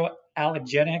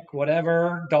hyperallergenic,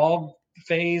 whatever dog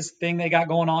phase thing they got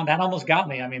going on, that almost got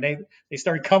me. I mean, they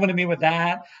started coming to me with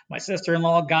that. My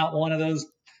sister-in-law got one of those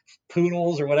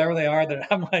poodles or whatever they are that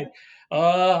I'm like,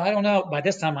 I don't know. By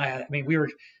this time, I mean,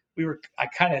 I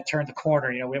kind of turned the corner.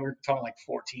 We were talking like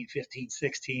 14, 15,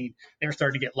 16. They were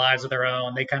starting to get lives of their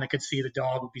own. They kind of could see the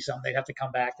dog would be something they'd have to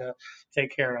come back to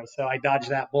take care of. So I dodged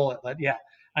that bullet. But yeah,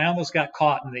 I almost got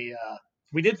caught in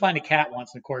we did find a cat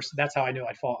once, and of course, that's how I knew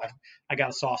I'd fall. I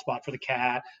got a soft spot for the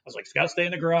cat. I was like, it's got to stay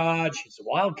in the garage. It's a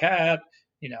wild cat.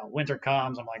 Winter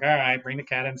comes. I'm like, all right, bring the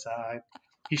cat inside.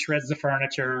 He shreds the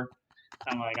furniture.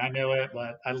 I'm like, I knew it,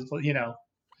 but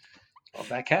love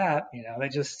that cat.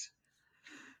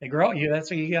 They grow at you.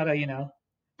 That's what you gotta,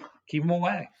 keep them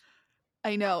away.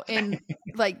 I know. And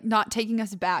like not taking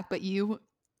us back, but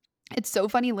it's so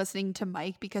funny listening to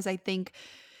Mike because I think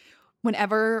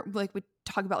whenever like we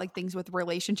talk about like things with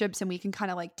relationships and we can kind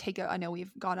of like I know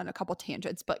we've gone on a couple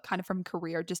tangents, but kind of from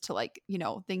career just to like,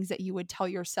 things that you would tell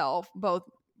yourself, both,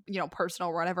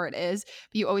 personal, whatever it is.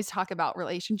 But you always talk about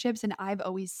relationships. And I've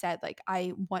always said, like,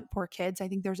 I want poor kids. I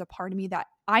think there's a part of me that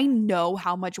I know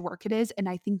how much work it is. And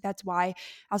I think that's why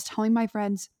I was telling my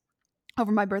friends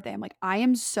over my birthday, I'm like, I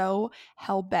am so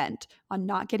hell bent on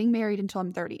not getting married until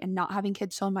I'm 30 and not having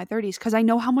kids till in my 30s because I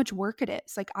know how much work it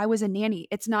is. Like, I was a nanny;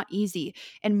 it's not easy.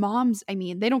 And moms, I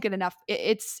mean, they don't get enough.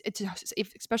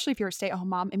 Especially if you're a stay at home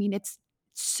mom. I mean, it's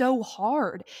so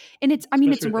hard, and it's Especially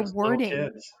with those little rewarding.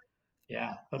 kids.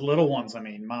 Yeah, the little ones. I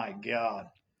mean, my God,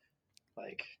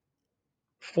 like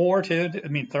 30.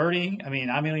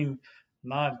 I'm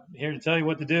not here to tell you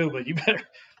what to do, but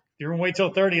you're gonna wait till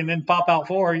 30 and then pop out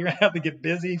 4. You're gonna have to get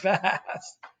busy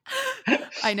fast.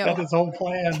 I know. Got this whole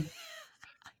plan.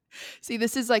 See,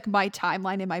 this is like my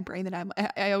timeline in my brain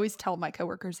that I always tell my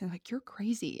coworkers, they're like, you're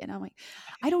crazy. And I'm like,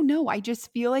 I don't know. I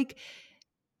just feel like,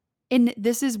 and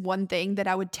this is one thing that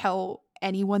I would tell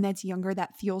anyone that's younger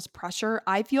that feels pressure.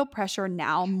 I feel pressure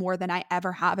now more than I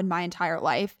ever have in my entire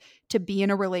life to be in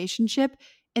a relationship.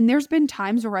 And there's been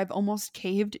times where I've almost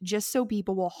caved just so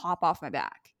people will hop off my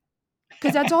back.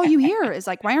 Because that's all you hear is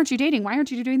like, why aren't you dating? Why aren't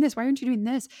you doing this? Why aren't you doing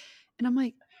this? And I'm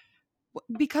like,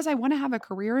 because I want to have a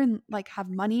career and like have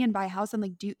money and buy a house and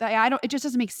like do that. It just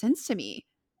doesn't make sense to me.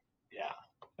 Yeah.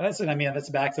 That's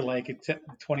back to like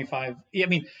 25. Yeah, I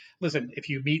mean, listen, if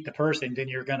you meet the person, then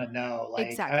you're going to know.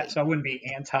 Exactly. So I wouldn't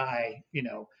be anti,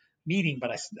 meeting,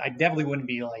 but I definitely wouldn't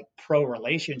be like pro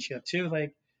relationship too.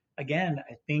 Like, again,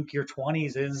 I think your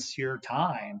 20s is your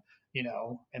time,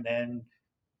 and then,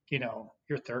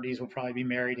 your 30s will probably be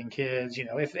married and kids,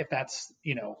 if that's,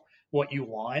 what you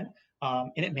want.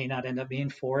 And it may not end up being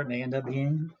 4, it may end up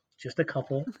being just a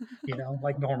couple,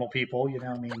 like normal people,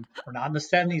 we're not in the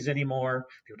 70s anymore.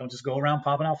 People don't just go around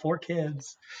popping out 4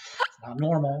 kids. It's not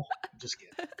normal. I'm just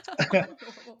kidding. Not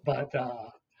normal.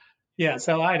 But yeah,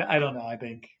 so I don't know. I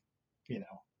think,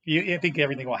 I think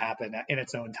everything will happen in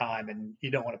its own time, and you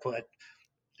don't want to put,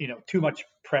 too much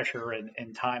pressure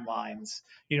and timelines,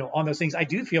 on those things. I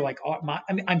do feel like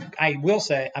I will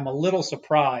say I'm a little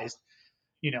surprised,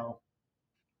 you know,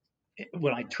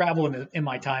 when I travel in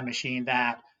my time machine,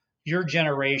 that your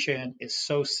generation is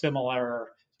so similar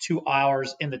to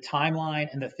ours in the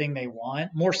timeline and the thing they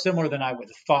want, more similar than I would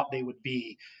have thought they would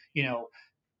be. You know,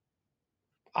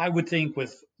 I would think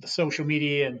with the social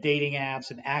media and dating apps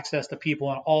and access to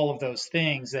people and all of those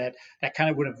things that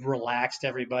kind of would have relaxed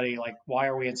everybody. Like, why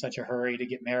are we in such a hurry to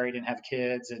get married and have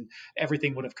kids? And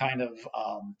everything would have kind of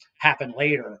happened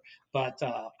later. But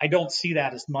I don't see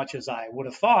that as much as I would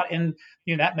have thought. And,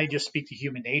 that may just speak to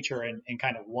human nature and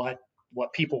kind of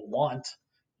what people want,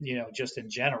 just in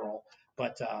general.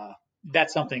 But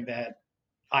that's something that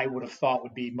I would have thought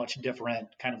would be much different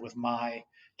kind of with my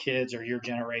kids or your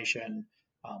generation,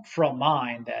 from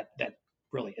mine, that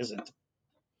really isn't.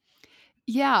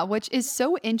 Yeah, which is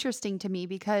so interesting to me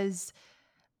because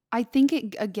I think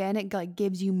it like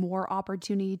gives you more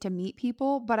opportunity to meet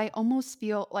people, but I almost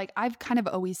feel like I've kind of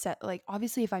always said, like,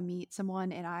 obviously if I meet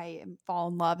someone and fall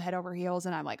in love head over heels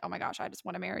and I'm like, oh my gosh, I just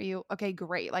want to marry you. Okay,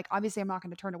 great. Like, obviously I'm not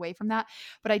going to turn away from that,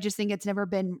 but I just think it's never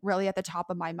been really at the top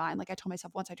of my mind. Like, I told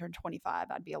myself once I turned 25,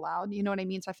 I'd be allowed, you know what I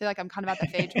mean? So I feel like I'm kind of at the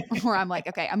phase where I'm like,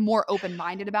 okay, I'm more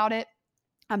open-minded about it.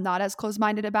 I'm not as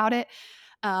close-minded about it.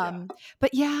 Yeah. But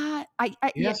yeah,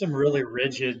 You have some really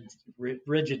rigid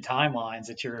timelines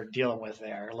that you're dealing with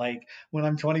there. Like, when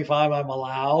I'm 25, I'm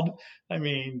allowed. I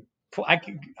mean, I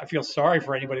feel sorry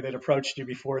for anybody that approached you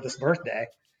before this birthday.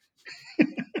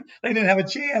 They didn't have a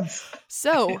chance.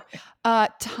 So,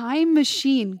 time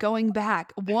machine going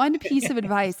back, one piece of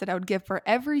advice that I would give for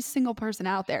every single person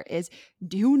out there is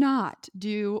do not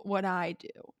do what I do.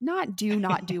 Not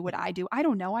do what I do. I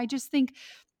don't know. I just think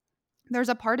there's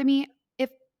a part of me, if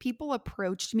people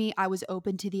approached me, I was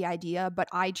open to the idea, but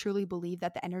I truly believe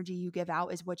that the energy you give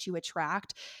out is what you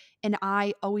attract. And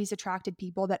I always attracted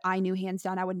people that I knew hands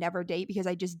down I would never date because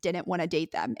I just didn't want to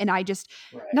date them. And I just,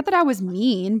 not Right. that I was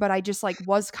mean, but I just like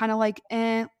was kind of like,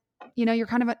 you're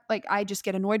kind of like, I just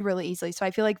get annoyed really easily. So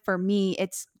I feel like for me,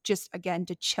 it's just, again,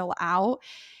 to chill out.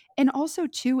 And also,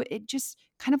 too, it just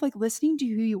kind of like listening to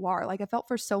who you are. Like, I felt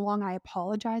for so long, I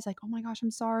apologized, like, oh my gosh,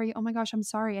 I'm sorry. Oh my gosh, I'm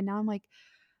sorry. And now I'm like,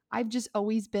 I've just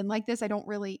always been like this. I don't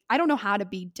know how to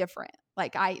be different.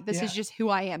 Like, this is Yeah. just who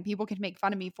I am. People can make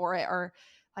fun of me for it or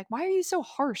like, why are you so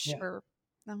harsh? Yeah. Or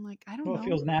I'm like, I don't Well, it know.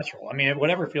 feels natural. I mean,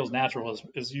 whatever feels natural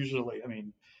is usually,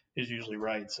 is usually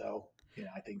right. So,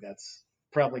 I think that's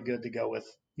probably good to go with,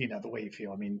 the way you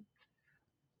feel. I mean,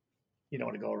 you don't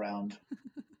want to go around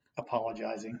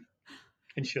apologizing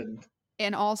and shouldn't.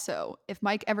 And also, if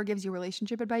Mike ever gives you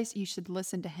relationship advice, you should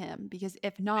listen to him because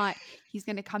if not, he's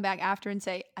going to come back after and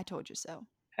say, I told you so.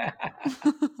 I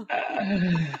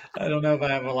don't know if I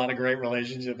have a lot of great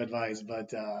relationship advice,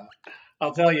 but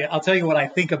I'll tell you what I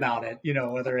think about it.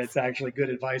 Whether it's actually good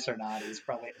advice or not is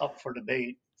probably up for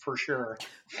debate for sure.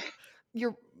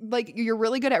 You're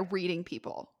really good at reading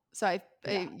people. So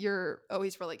Yeah. you're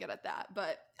always really good at that.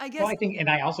 But I Well, guess I think, and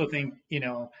I also think,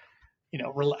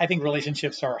 I think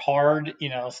relationships are hard,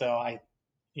 so I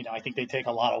think they take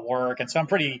a lot of work. And so I'm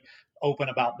pretty open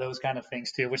about those kind of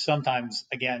things too, which sometimes,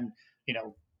 again, you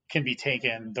know, can be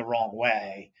taken the wrong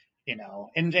way,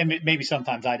 and maybe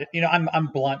sometimes I'm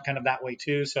blunt kind of that way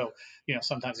too. So,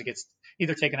 sometimes it gets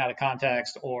either taken out of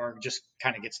context or just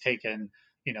kind of gets taken,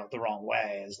 the wrong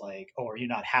way as like, oh, are you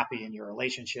not happy in your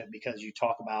relationship because you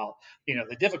talk about,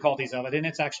 the difficulties of it. And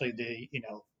it's actually the,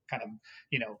 kind of,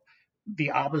 you know,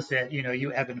 the opposite,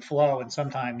 you ebb and flow, and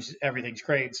sometimes everything's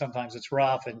great, sometimes it's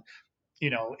rough. And,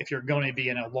 if you're going to be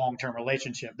in a long-term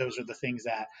relationship, those are the things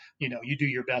that, you do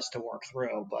your best to work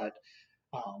through. But,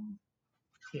 um,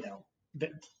 you know,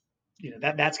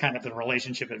 that, that's kind of the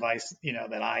relationship advice,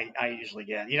 that I usually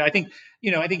get. I think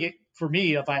for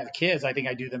me, if I have kids, I think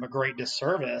I do them a great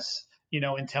disservice,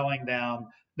 in telling them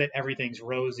that everything's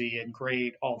rosy and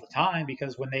great all the time,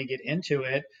 because when they get into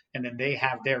it and then they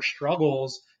have their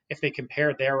struggles, if they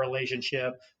compare their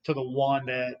relationship to the one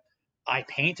that I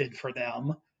painted for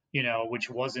them, which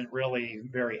wasn't really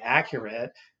very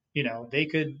accurate, they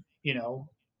could,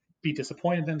 be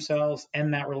disappointed in themselves,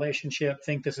 end that relationship,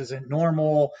 think this isn't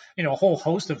normal, a whole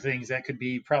host of things that could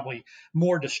be probably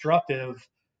more destructive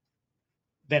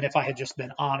than if I had just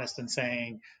been honest and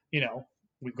saying,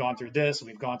 we've gone through this,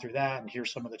 we've gone through that, and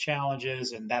here's some of the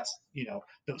challenges, and that's,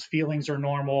 those feelings are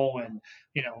normal. And,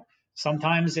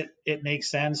 sometimes it makes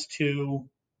sense to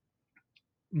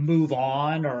move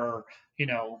on or,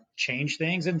 change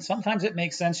things. And sometimes it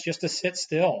makes sense just to sit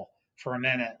still for a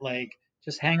minute, like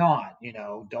just hang on,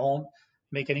 don't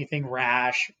make anything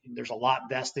rash. There's a lot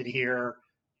vested here,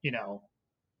 you know,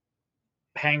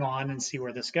 hang on and see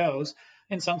where this goes.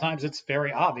 And sometimes it's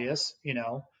very obvious,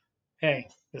 hey,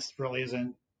 this really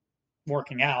isn't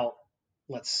working out.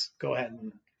 Let's go ahead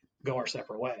and go our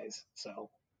separate ways. So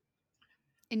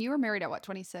and you were married at what,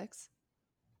 26?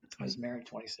 I was 20, married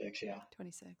 26. Yeah.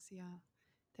 26, yeah.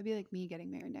 That'd be like me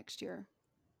getting married next year.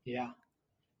 Yeah.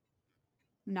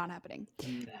 Not happening.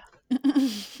 Nah.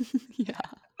 Yeah.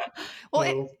 Well,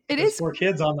 No, it there's is. 4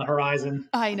 kids on the horizon.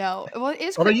 I know. Well, it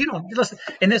is. Although you don't listen,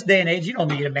 in this day and age, you don't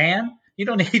need a man. You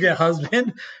don't need a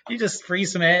husband. You just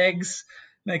freeze some eggs.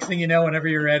 Next thing you know, whenever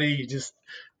you're ready, you just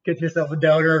get yourself a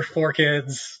donor, 4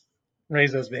 kids,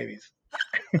 raise those babies.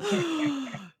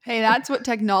 Hey, that's what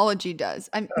technology does.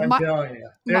 I'm telling you,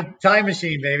 My there's a time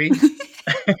machine, baby.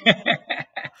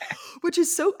 which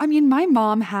is so, I mean, my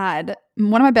mom had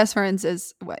one of my best friends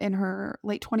is in her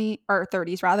late 20s or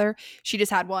 30s rather. She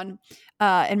just had one.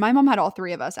 And my mom had all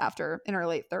three of us after in her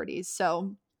late 30s.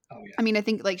 So, Oh I yeah. mean, I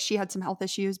think like she had some health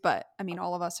issues, but I mean,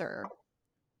 all of us are,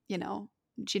 you know,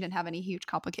 she didn't have any huge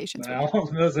complications with Well,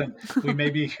 listen,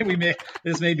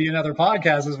 this may be another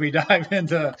podcast as we dive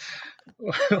into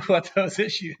what those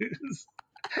issues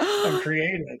have it.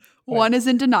 created. But One is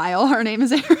in denial. Her name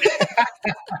is Erin.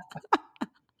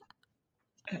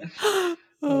 Oh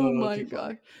oh, my too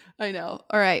God. funny. I know.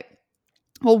 All right.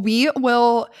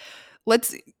 Well,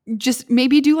 let's just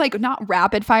maybe do like not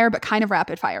rapid fire, but kind of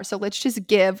rapid fire. So let's just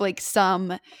give like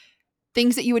some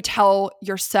things that you would tell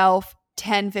yourself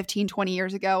 10, 15, 20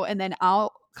 years ago. And then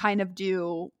I'll kind of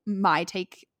do my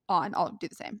take on, I'll do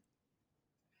the same.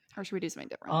 Or should we do something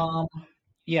different? Um,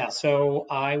 yeah, so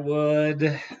I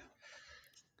would,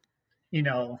 you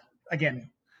know, again,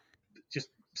 just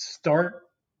start,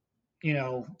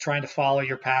 trying to follow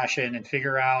your passion and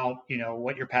figure out,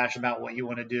 what you're passionate about, what you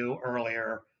want to do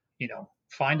earlier,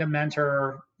 find a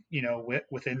mentor,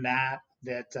 within that,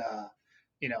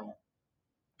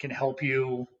 can help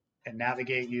you and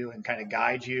navigate you and kind of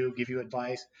guide you, give you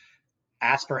advice.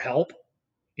 Ask for help,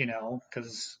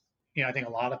 because I think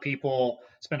a lot of people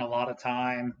spend a lot of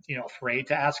time, afraid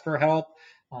to ask for help,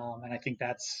 and I think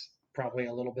that's probably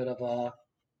a little bit of a,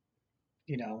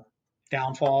 you know,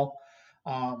 downfall.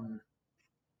 Um,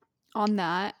 On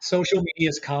that. Social media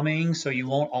is coming, so you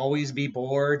won't always be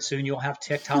bored. Soon you'll have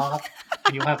TikTok,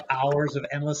 and you'll have hours of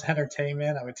endless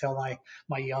entertainment. I would tell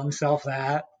my young self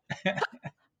that.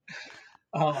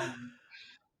 um,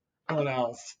 what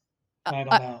else? I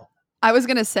don't I, know. I was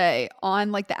going to say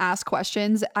on like the ask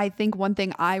questions, I think one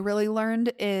thing I really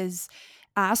learned is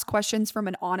ask questions from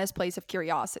an honest place of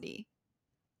curiosity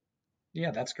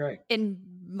Yeah, that's great. in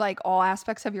like all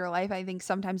aspects of your life. I think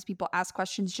sometimes people ask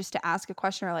questions just to ask a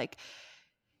question or like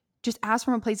just ask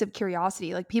from a place of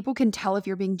curiosity. Like people can tell if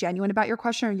you're being genuine about your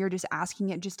question or you're just asking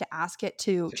it just to ask it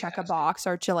to Just check a ask it. box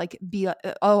or to like be,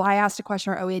 oh, I asked a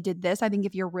question or oh, I did this. I think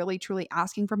if you're really truly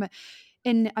asking from it,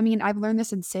 and I mean, I've learned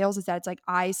this in sales is that it's like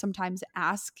I sometimes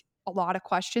ask a lot of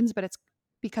questions, but it's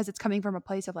because it's coming from a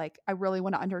place of like, I really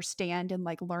want to understand and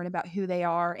like learn about who they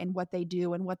are and what they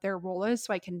do and what their role is.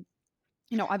 So I can,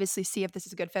 obviously see if this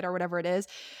is a good fit or whatever it is.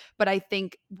 But I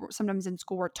think sometimes in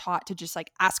school we're taught to just like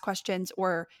ask questions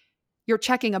or you're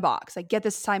checking a box, like get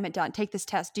this assignment done, take this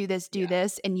test, do Yeah.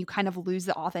 this, and you kind of lose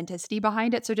the authenticity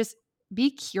behind it. So just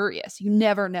be curious. You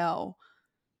never know.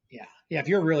 Yeah. Yeah. If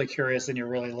you're really curious and you're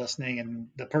really listening, and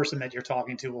the person that you're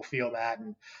talking to will feel that,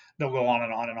 and they'll go on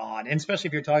and on and on. And especially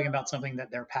if you're talking about something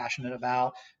that they're passionate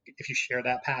about, if you share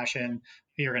that passion,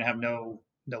 you're going to have no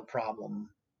problem,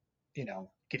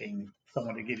 getting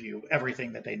someone to give you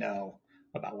everything that they know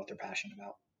about what they're passionate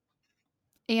about.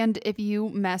 And if you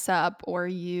mess up or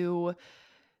you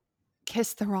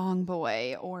kiss the wrong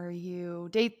boy or you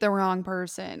date the wrong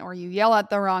person or you yell at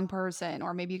the wrong person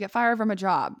or maybe you get fired from a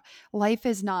job, life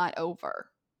is not over,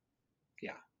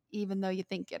 Yeah. even though you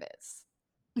think it is.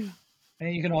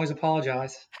 And you can always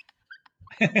apologize.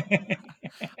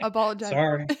 Apologize.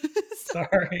 Sorry.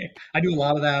 Sorry. I do a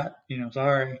lot of that.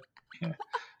 Sorry.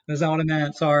 That's not what I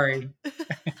meant. Sorry.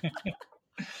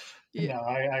 Yeah. No,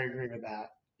 I agree with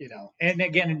that. And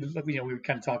again, we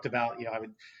kind of talked about, I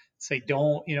would say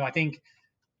don't, I think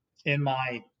in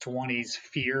my 20s,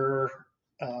 fear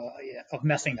of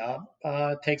messing up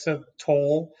takes a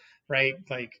toll, right?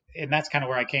 Like, and that's kind of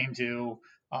where I came to.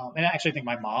 And I actually think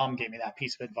my mom gave me that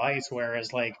piece of advice,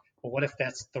 whereas like, well, what if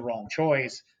that's the wrong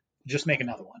choice? Just make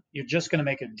another one. You're just going to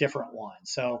make a different one.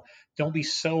 So don't be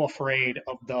so afraid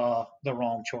of the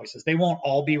wrong choices. They won't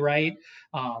all be right,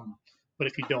 but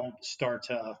if you don't start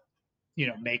to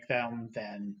make them,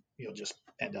 then you'll just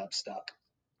end up stuck.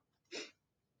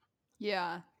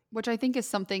 Yeah. Which I think is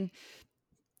something,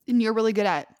 and you're really good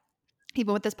at,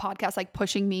 even with this podcast, like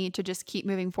pushing me to just keep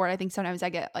moving forward. I think sometimes I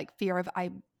get like fear of,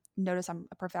 I notice I'm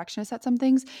a perfectionist at some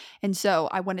things. And so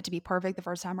I want it to be perfect the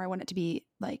first time, or I want it to be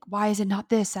like, why is it not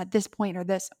this at this point or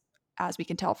this? As we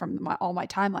can tell from all my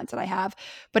timelines that I have,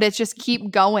 but it's just keep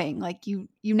going. Like you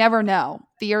never know.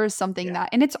 Fear is something Yeah, that,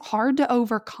 and it's hard to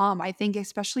overcome. I think,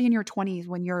 especially in your 20s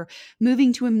when you're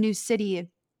moving to a new city.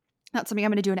 That's something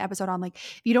I'm going to do an episode on. Like,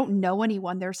 if you don't know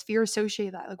anyone, there's fear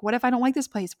associated with that. Like, what if I don't like this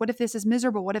place? What if this is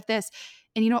miserable? What if this?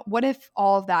 And what if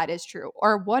all of that is true?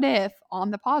 Or what if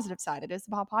on the positive side, it is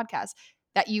the podcast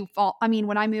that you fall? I mean,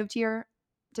 when I moved here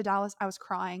to Dallas, I was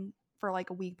crying for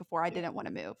like a week before I yeah, didn't want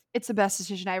to move. It's the best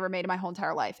decision I ever made in my whole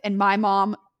entire life. And my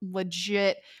mom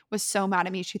legit was so mad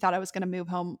at me. She thought I was going to move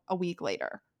home a week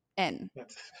later. And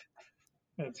that's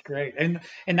that's great, and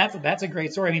that's a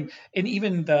great story. I mean, and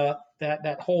even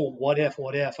that whole what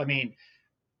if. I mean,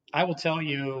 I will tell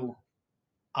you,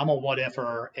 I'm a what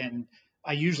ifer, and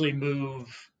I usually move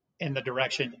in the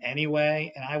direction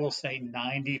anyway. And I will say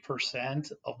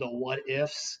 90% of the what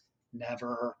ifs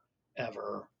never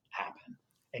ever happen,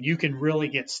 and you can really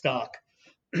get stuck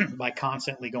by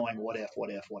constantly going what if, what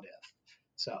if, what if.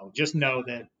 So just know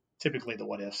that typically the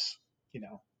what ifs,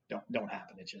 don't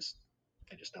happen. They just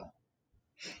don't.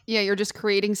 yeah, you're just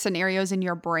creating scenarios in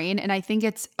your brain. And I think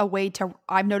it's a way to,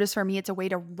 I've noticed for me, it's a way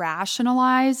to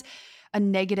rationalize a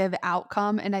negative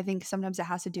outcome. And I think sometimes it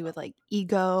has to do with like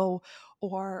ego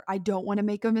or I don't want to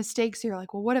make a mistake. So you're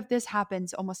like, well, what if this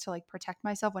happens, almost to like protect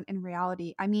myself, when in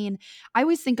reality, I mean, I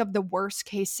always think of the worst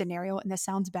case scenario. And this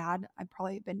sounds bad. I've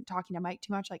probably been talking to Mike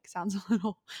too much, like sounds a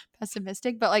little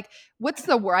pessimistic, but like,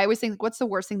 I always think, like, what's the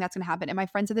worst thing that's going to happen? And my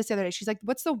friend said this the other day. She's like,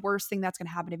 what's the worst thing that's going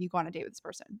to happen if you go on a date with this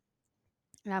person?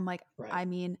 And I'm like, Right. I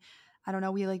mean, I don't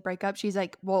know. We like break up. She's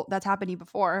like, well, that's happened to you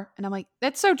before. And I'm like,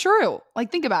 that's so true.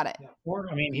 Like, think about it. Yeah. Or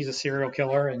I mean, he's a serial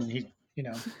killer, and he,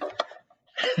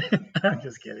 I'm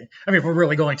just kidding. I mean, if we're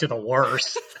really going to the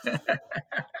worst,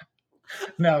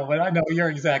 no, but I know you're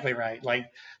exactly right.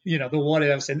 Like, the what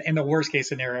ifs and the worst case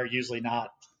scenario are usually not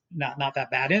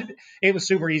that bad. It was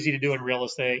super easy to do in real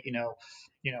estate.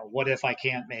 What if I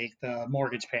can't make the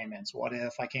mortgage payments? What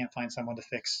if I can't find someone to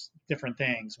fix different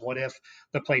things? What if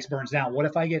the place burns down? What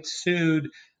if I get sued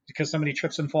because somebody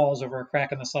trips and falls over a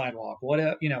crack in the sidewalk? What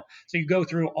if, so you go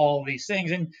through all these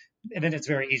things, and then it's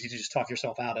very easy to just talk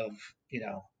yourself out of,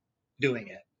 doing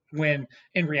it. When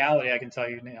in reality, I can tell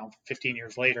you, 15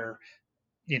 years later,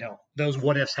 those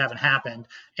what ifs haven't happened.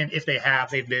 And if they have,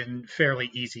 they've been fairly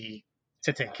easy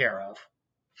to take care of.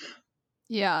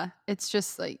 Yeah, it's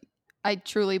just like I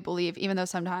truly believe, even though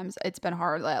sometimes it's been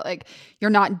hard, that like you're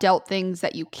not dealt things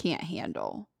that you can't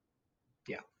handle.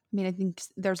 Yeah. I mean, I think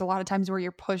there's a lot of times where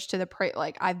you're pushed to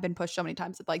like I've been pushed so many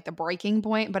times at like the breaking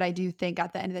point, but I do think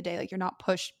at the end of the day, like you're not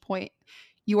pushed point,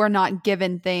 you are not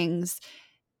given things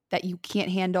that you can't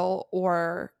handle,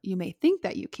 or you may think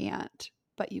that you can't,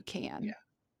 but you can. Yeah.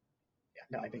 Yeah.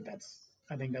 No, I think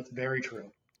that's very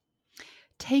true.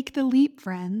 Take the leap,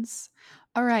 friends.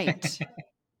 All right.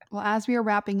 Well, as we are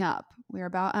wrapping up, we're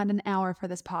about at an hour for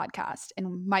this podcast,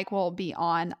 and Mike will be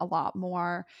on a lot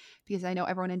more because I know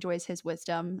everyone enjoys his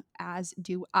wisdom, as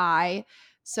do I.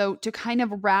 So, to kind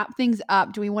of wrap things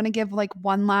up, do we want to give like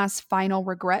one last final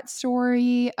regret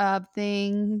story of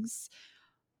things,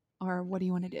 or what do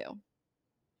you want to do?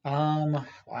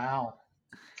 Wow.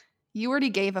 You already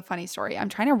gave a funny story. I'm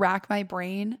trying to rack my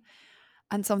brain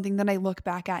on something that I look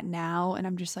back at now, and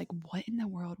I'm just like, what in the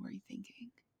world were you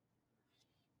thinking?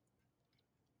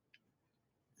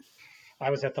 I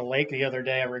was at the lake the other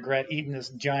day. I regret eating this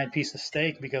giant piece of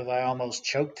steak because I almost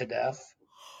choked to death.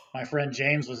 My friend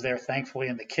James was there, thankfully,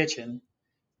 in the kitchen,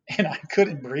 and I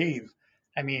couldn't breathe.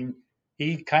 I mean,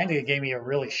 he kind of gave me a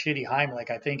really shitty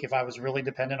Heimlich. I think if I was really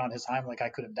dependent on his Heimlich, I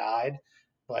could have died.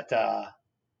 But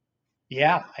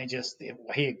yeah,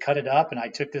 he had cut it up, and I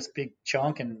took this big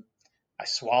chunk and I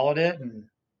swallowed it, and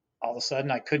all of a sudden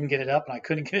I couldn't get it up and I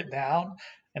couldn't get it down.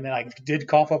 And then I did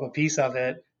cough up a piece of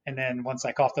it. And then once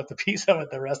I coughed up the piece of it,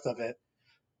 the rest of it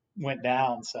went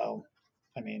down. So,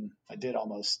 I mean, I did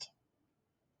almost,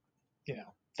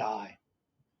 die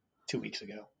 2 weeks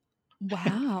ago.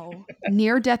 Wow.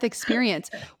 Near death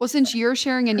experience. Well, since you're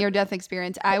sharing a near death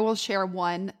experience, I will share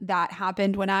one that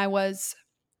happened when I want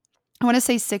to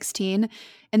say 16.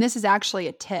 And this is actually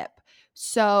a tip.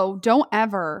 So don't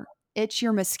ever itch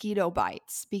your mosquito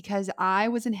bites, because I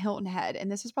was in Hilton Head,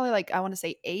 and this was probably like, I want to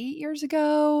say 8 years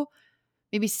ago,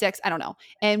 maybe 6, I don't know.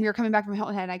 And we were coming back from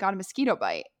Hilton Head, and I got a mosquito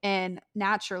bite. And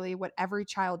naturally, what every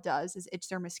child does is itch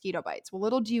their mosquito bites. Well,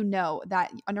 little do you know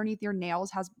that underneath your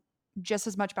nails has just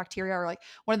as much bacteria, or like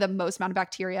one of the most amount of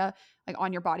bacteria like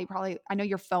on your body. Probably, I know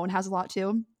your phone has a lot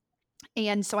too.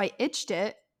 And so I itched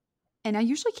it, and I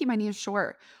usually keep my nails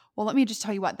short. Well, let me just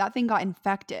tell you what, that thing got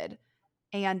infected,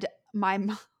 and my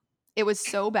it was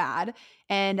so bad.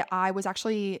 And I was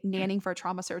actually nannying for a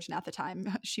trauma surgeon at the time.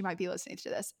 She might be listening to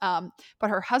this. But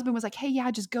her husband was like, hey, yeah,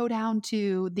 just go down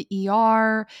to the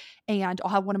ER, and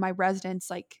I'll have one of my residents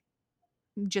like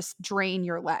just drain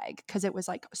your leg, because it was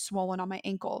like swollen on my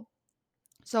ankle.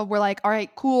 So we're like, all right,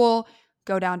 cool.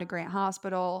 Go down to Grant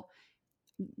Hospital,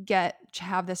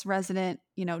 have this resident,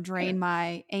 drain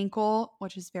my ankle,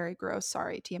 which is very gross.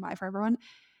 Sorry, TMI for everyone.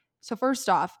 So first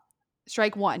off,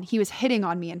 strike one, he was hitting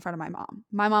on me in front of my mom.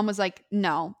 My mom was like,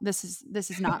 "No, this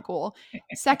is not cool."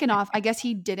 Second off, I guess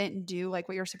he didn't do like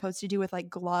what you're supposed to do with like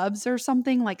gloves or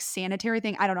something, like sanitary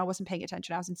thing. I don't know. I wasn't paying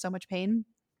attention. I was in so much pain.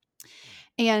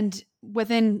 And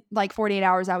within like 48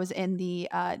 hours, I was in the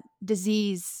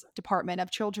disease department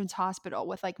of Children's Hospital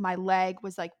with like my leg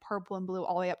was like purple and blue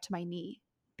all the way up to my knee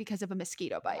because of a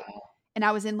mosquito bite. Wow. And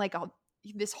I was in like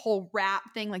this whole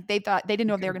wrap thing. Like they didn't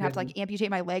know if they were gonna have to like amputate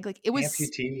my leg. Like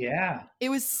Amputee, yeah. it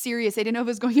was serious. They didn't know if it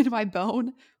was going into my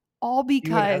bone. All You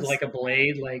would have because like a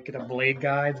blade, like the blade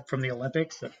guy from the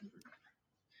Olympics.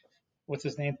 What's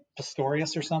his name?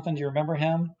 Pistorius or something? Do you remember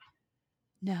him?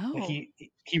 Like no.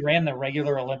 he ran the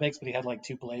regular Olympics, but he had like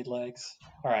two blade legs.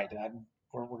 All right,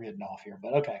 we're getting off here,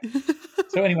 but okay.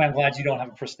 So anyway, I'm glad you don't have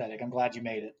a prosthetic. I'm glad you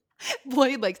made it.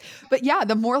 Blade legs. But yeah,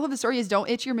 the moral of the story is don't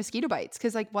itch your mosquito bites.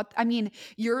 Cause like what I mean,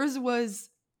 yours was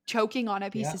choking on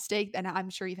a piece Yeah. of steak, and I'm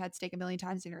sure you've had steak a million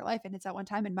times in your life, and it's at one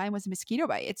time, and mine was a mosquito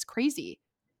bite. It's crazy.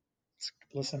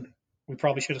 Listen, we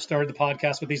probably should have started the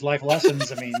podcast with these life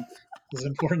lessons. I mean, this is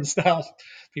important stuff.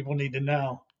 People need to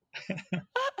know.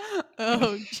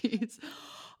 Oh, jeez.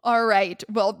 All right.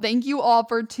 Well, thank you all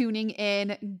for tuning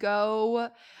in. Go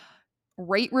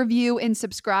rate, review, and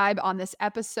subscribe on this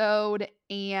episode.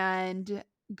 And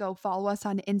go follow us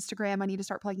on Instagram. I need to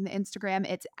start plugging the Instagram.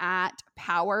 It's at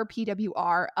Power,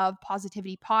 PWR, of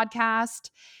Positivity Podcast.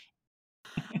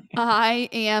 I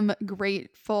am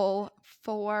grateful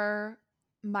for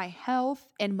my health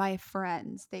and my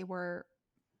friends. They were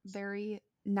very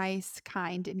nice,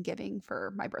 kind, and giving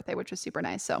for my birthday, which was super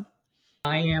nice. So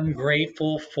I am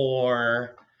grateful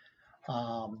for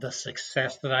the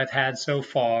success that I've had so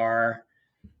far.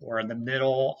 We're in the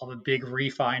middle of a big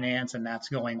refinance and that's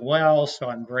going well. So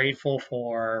I'm grateful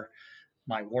for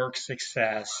my work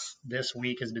success. This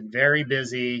week has been very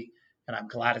busy and I'm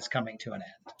glad it's coming to an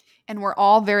end. and we're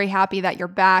all very happy that you're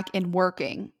back and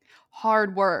working.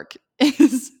 Hard work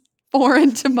is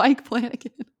foreign to Mike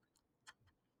Flanagan.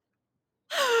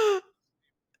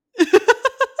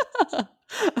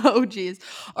 Oh, geez.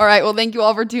 All right. Well, thank you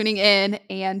all for tuning in,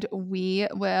 and we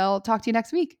will talk to you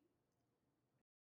next week.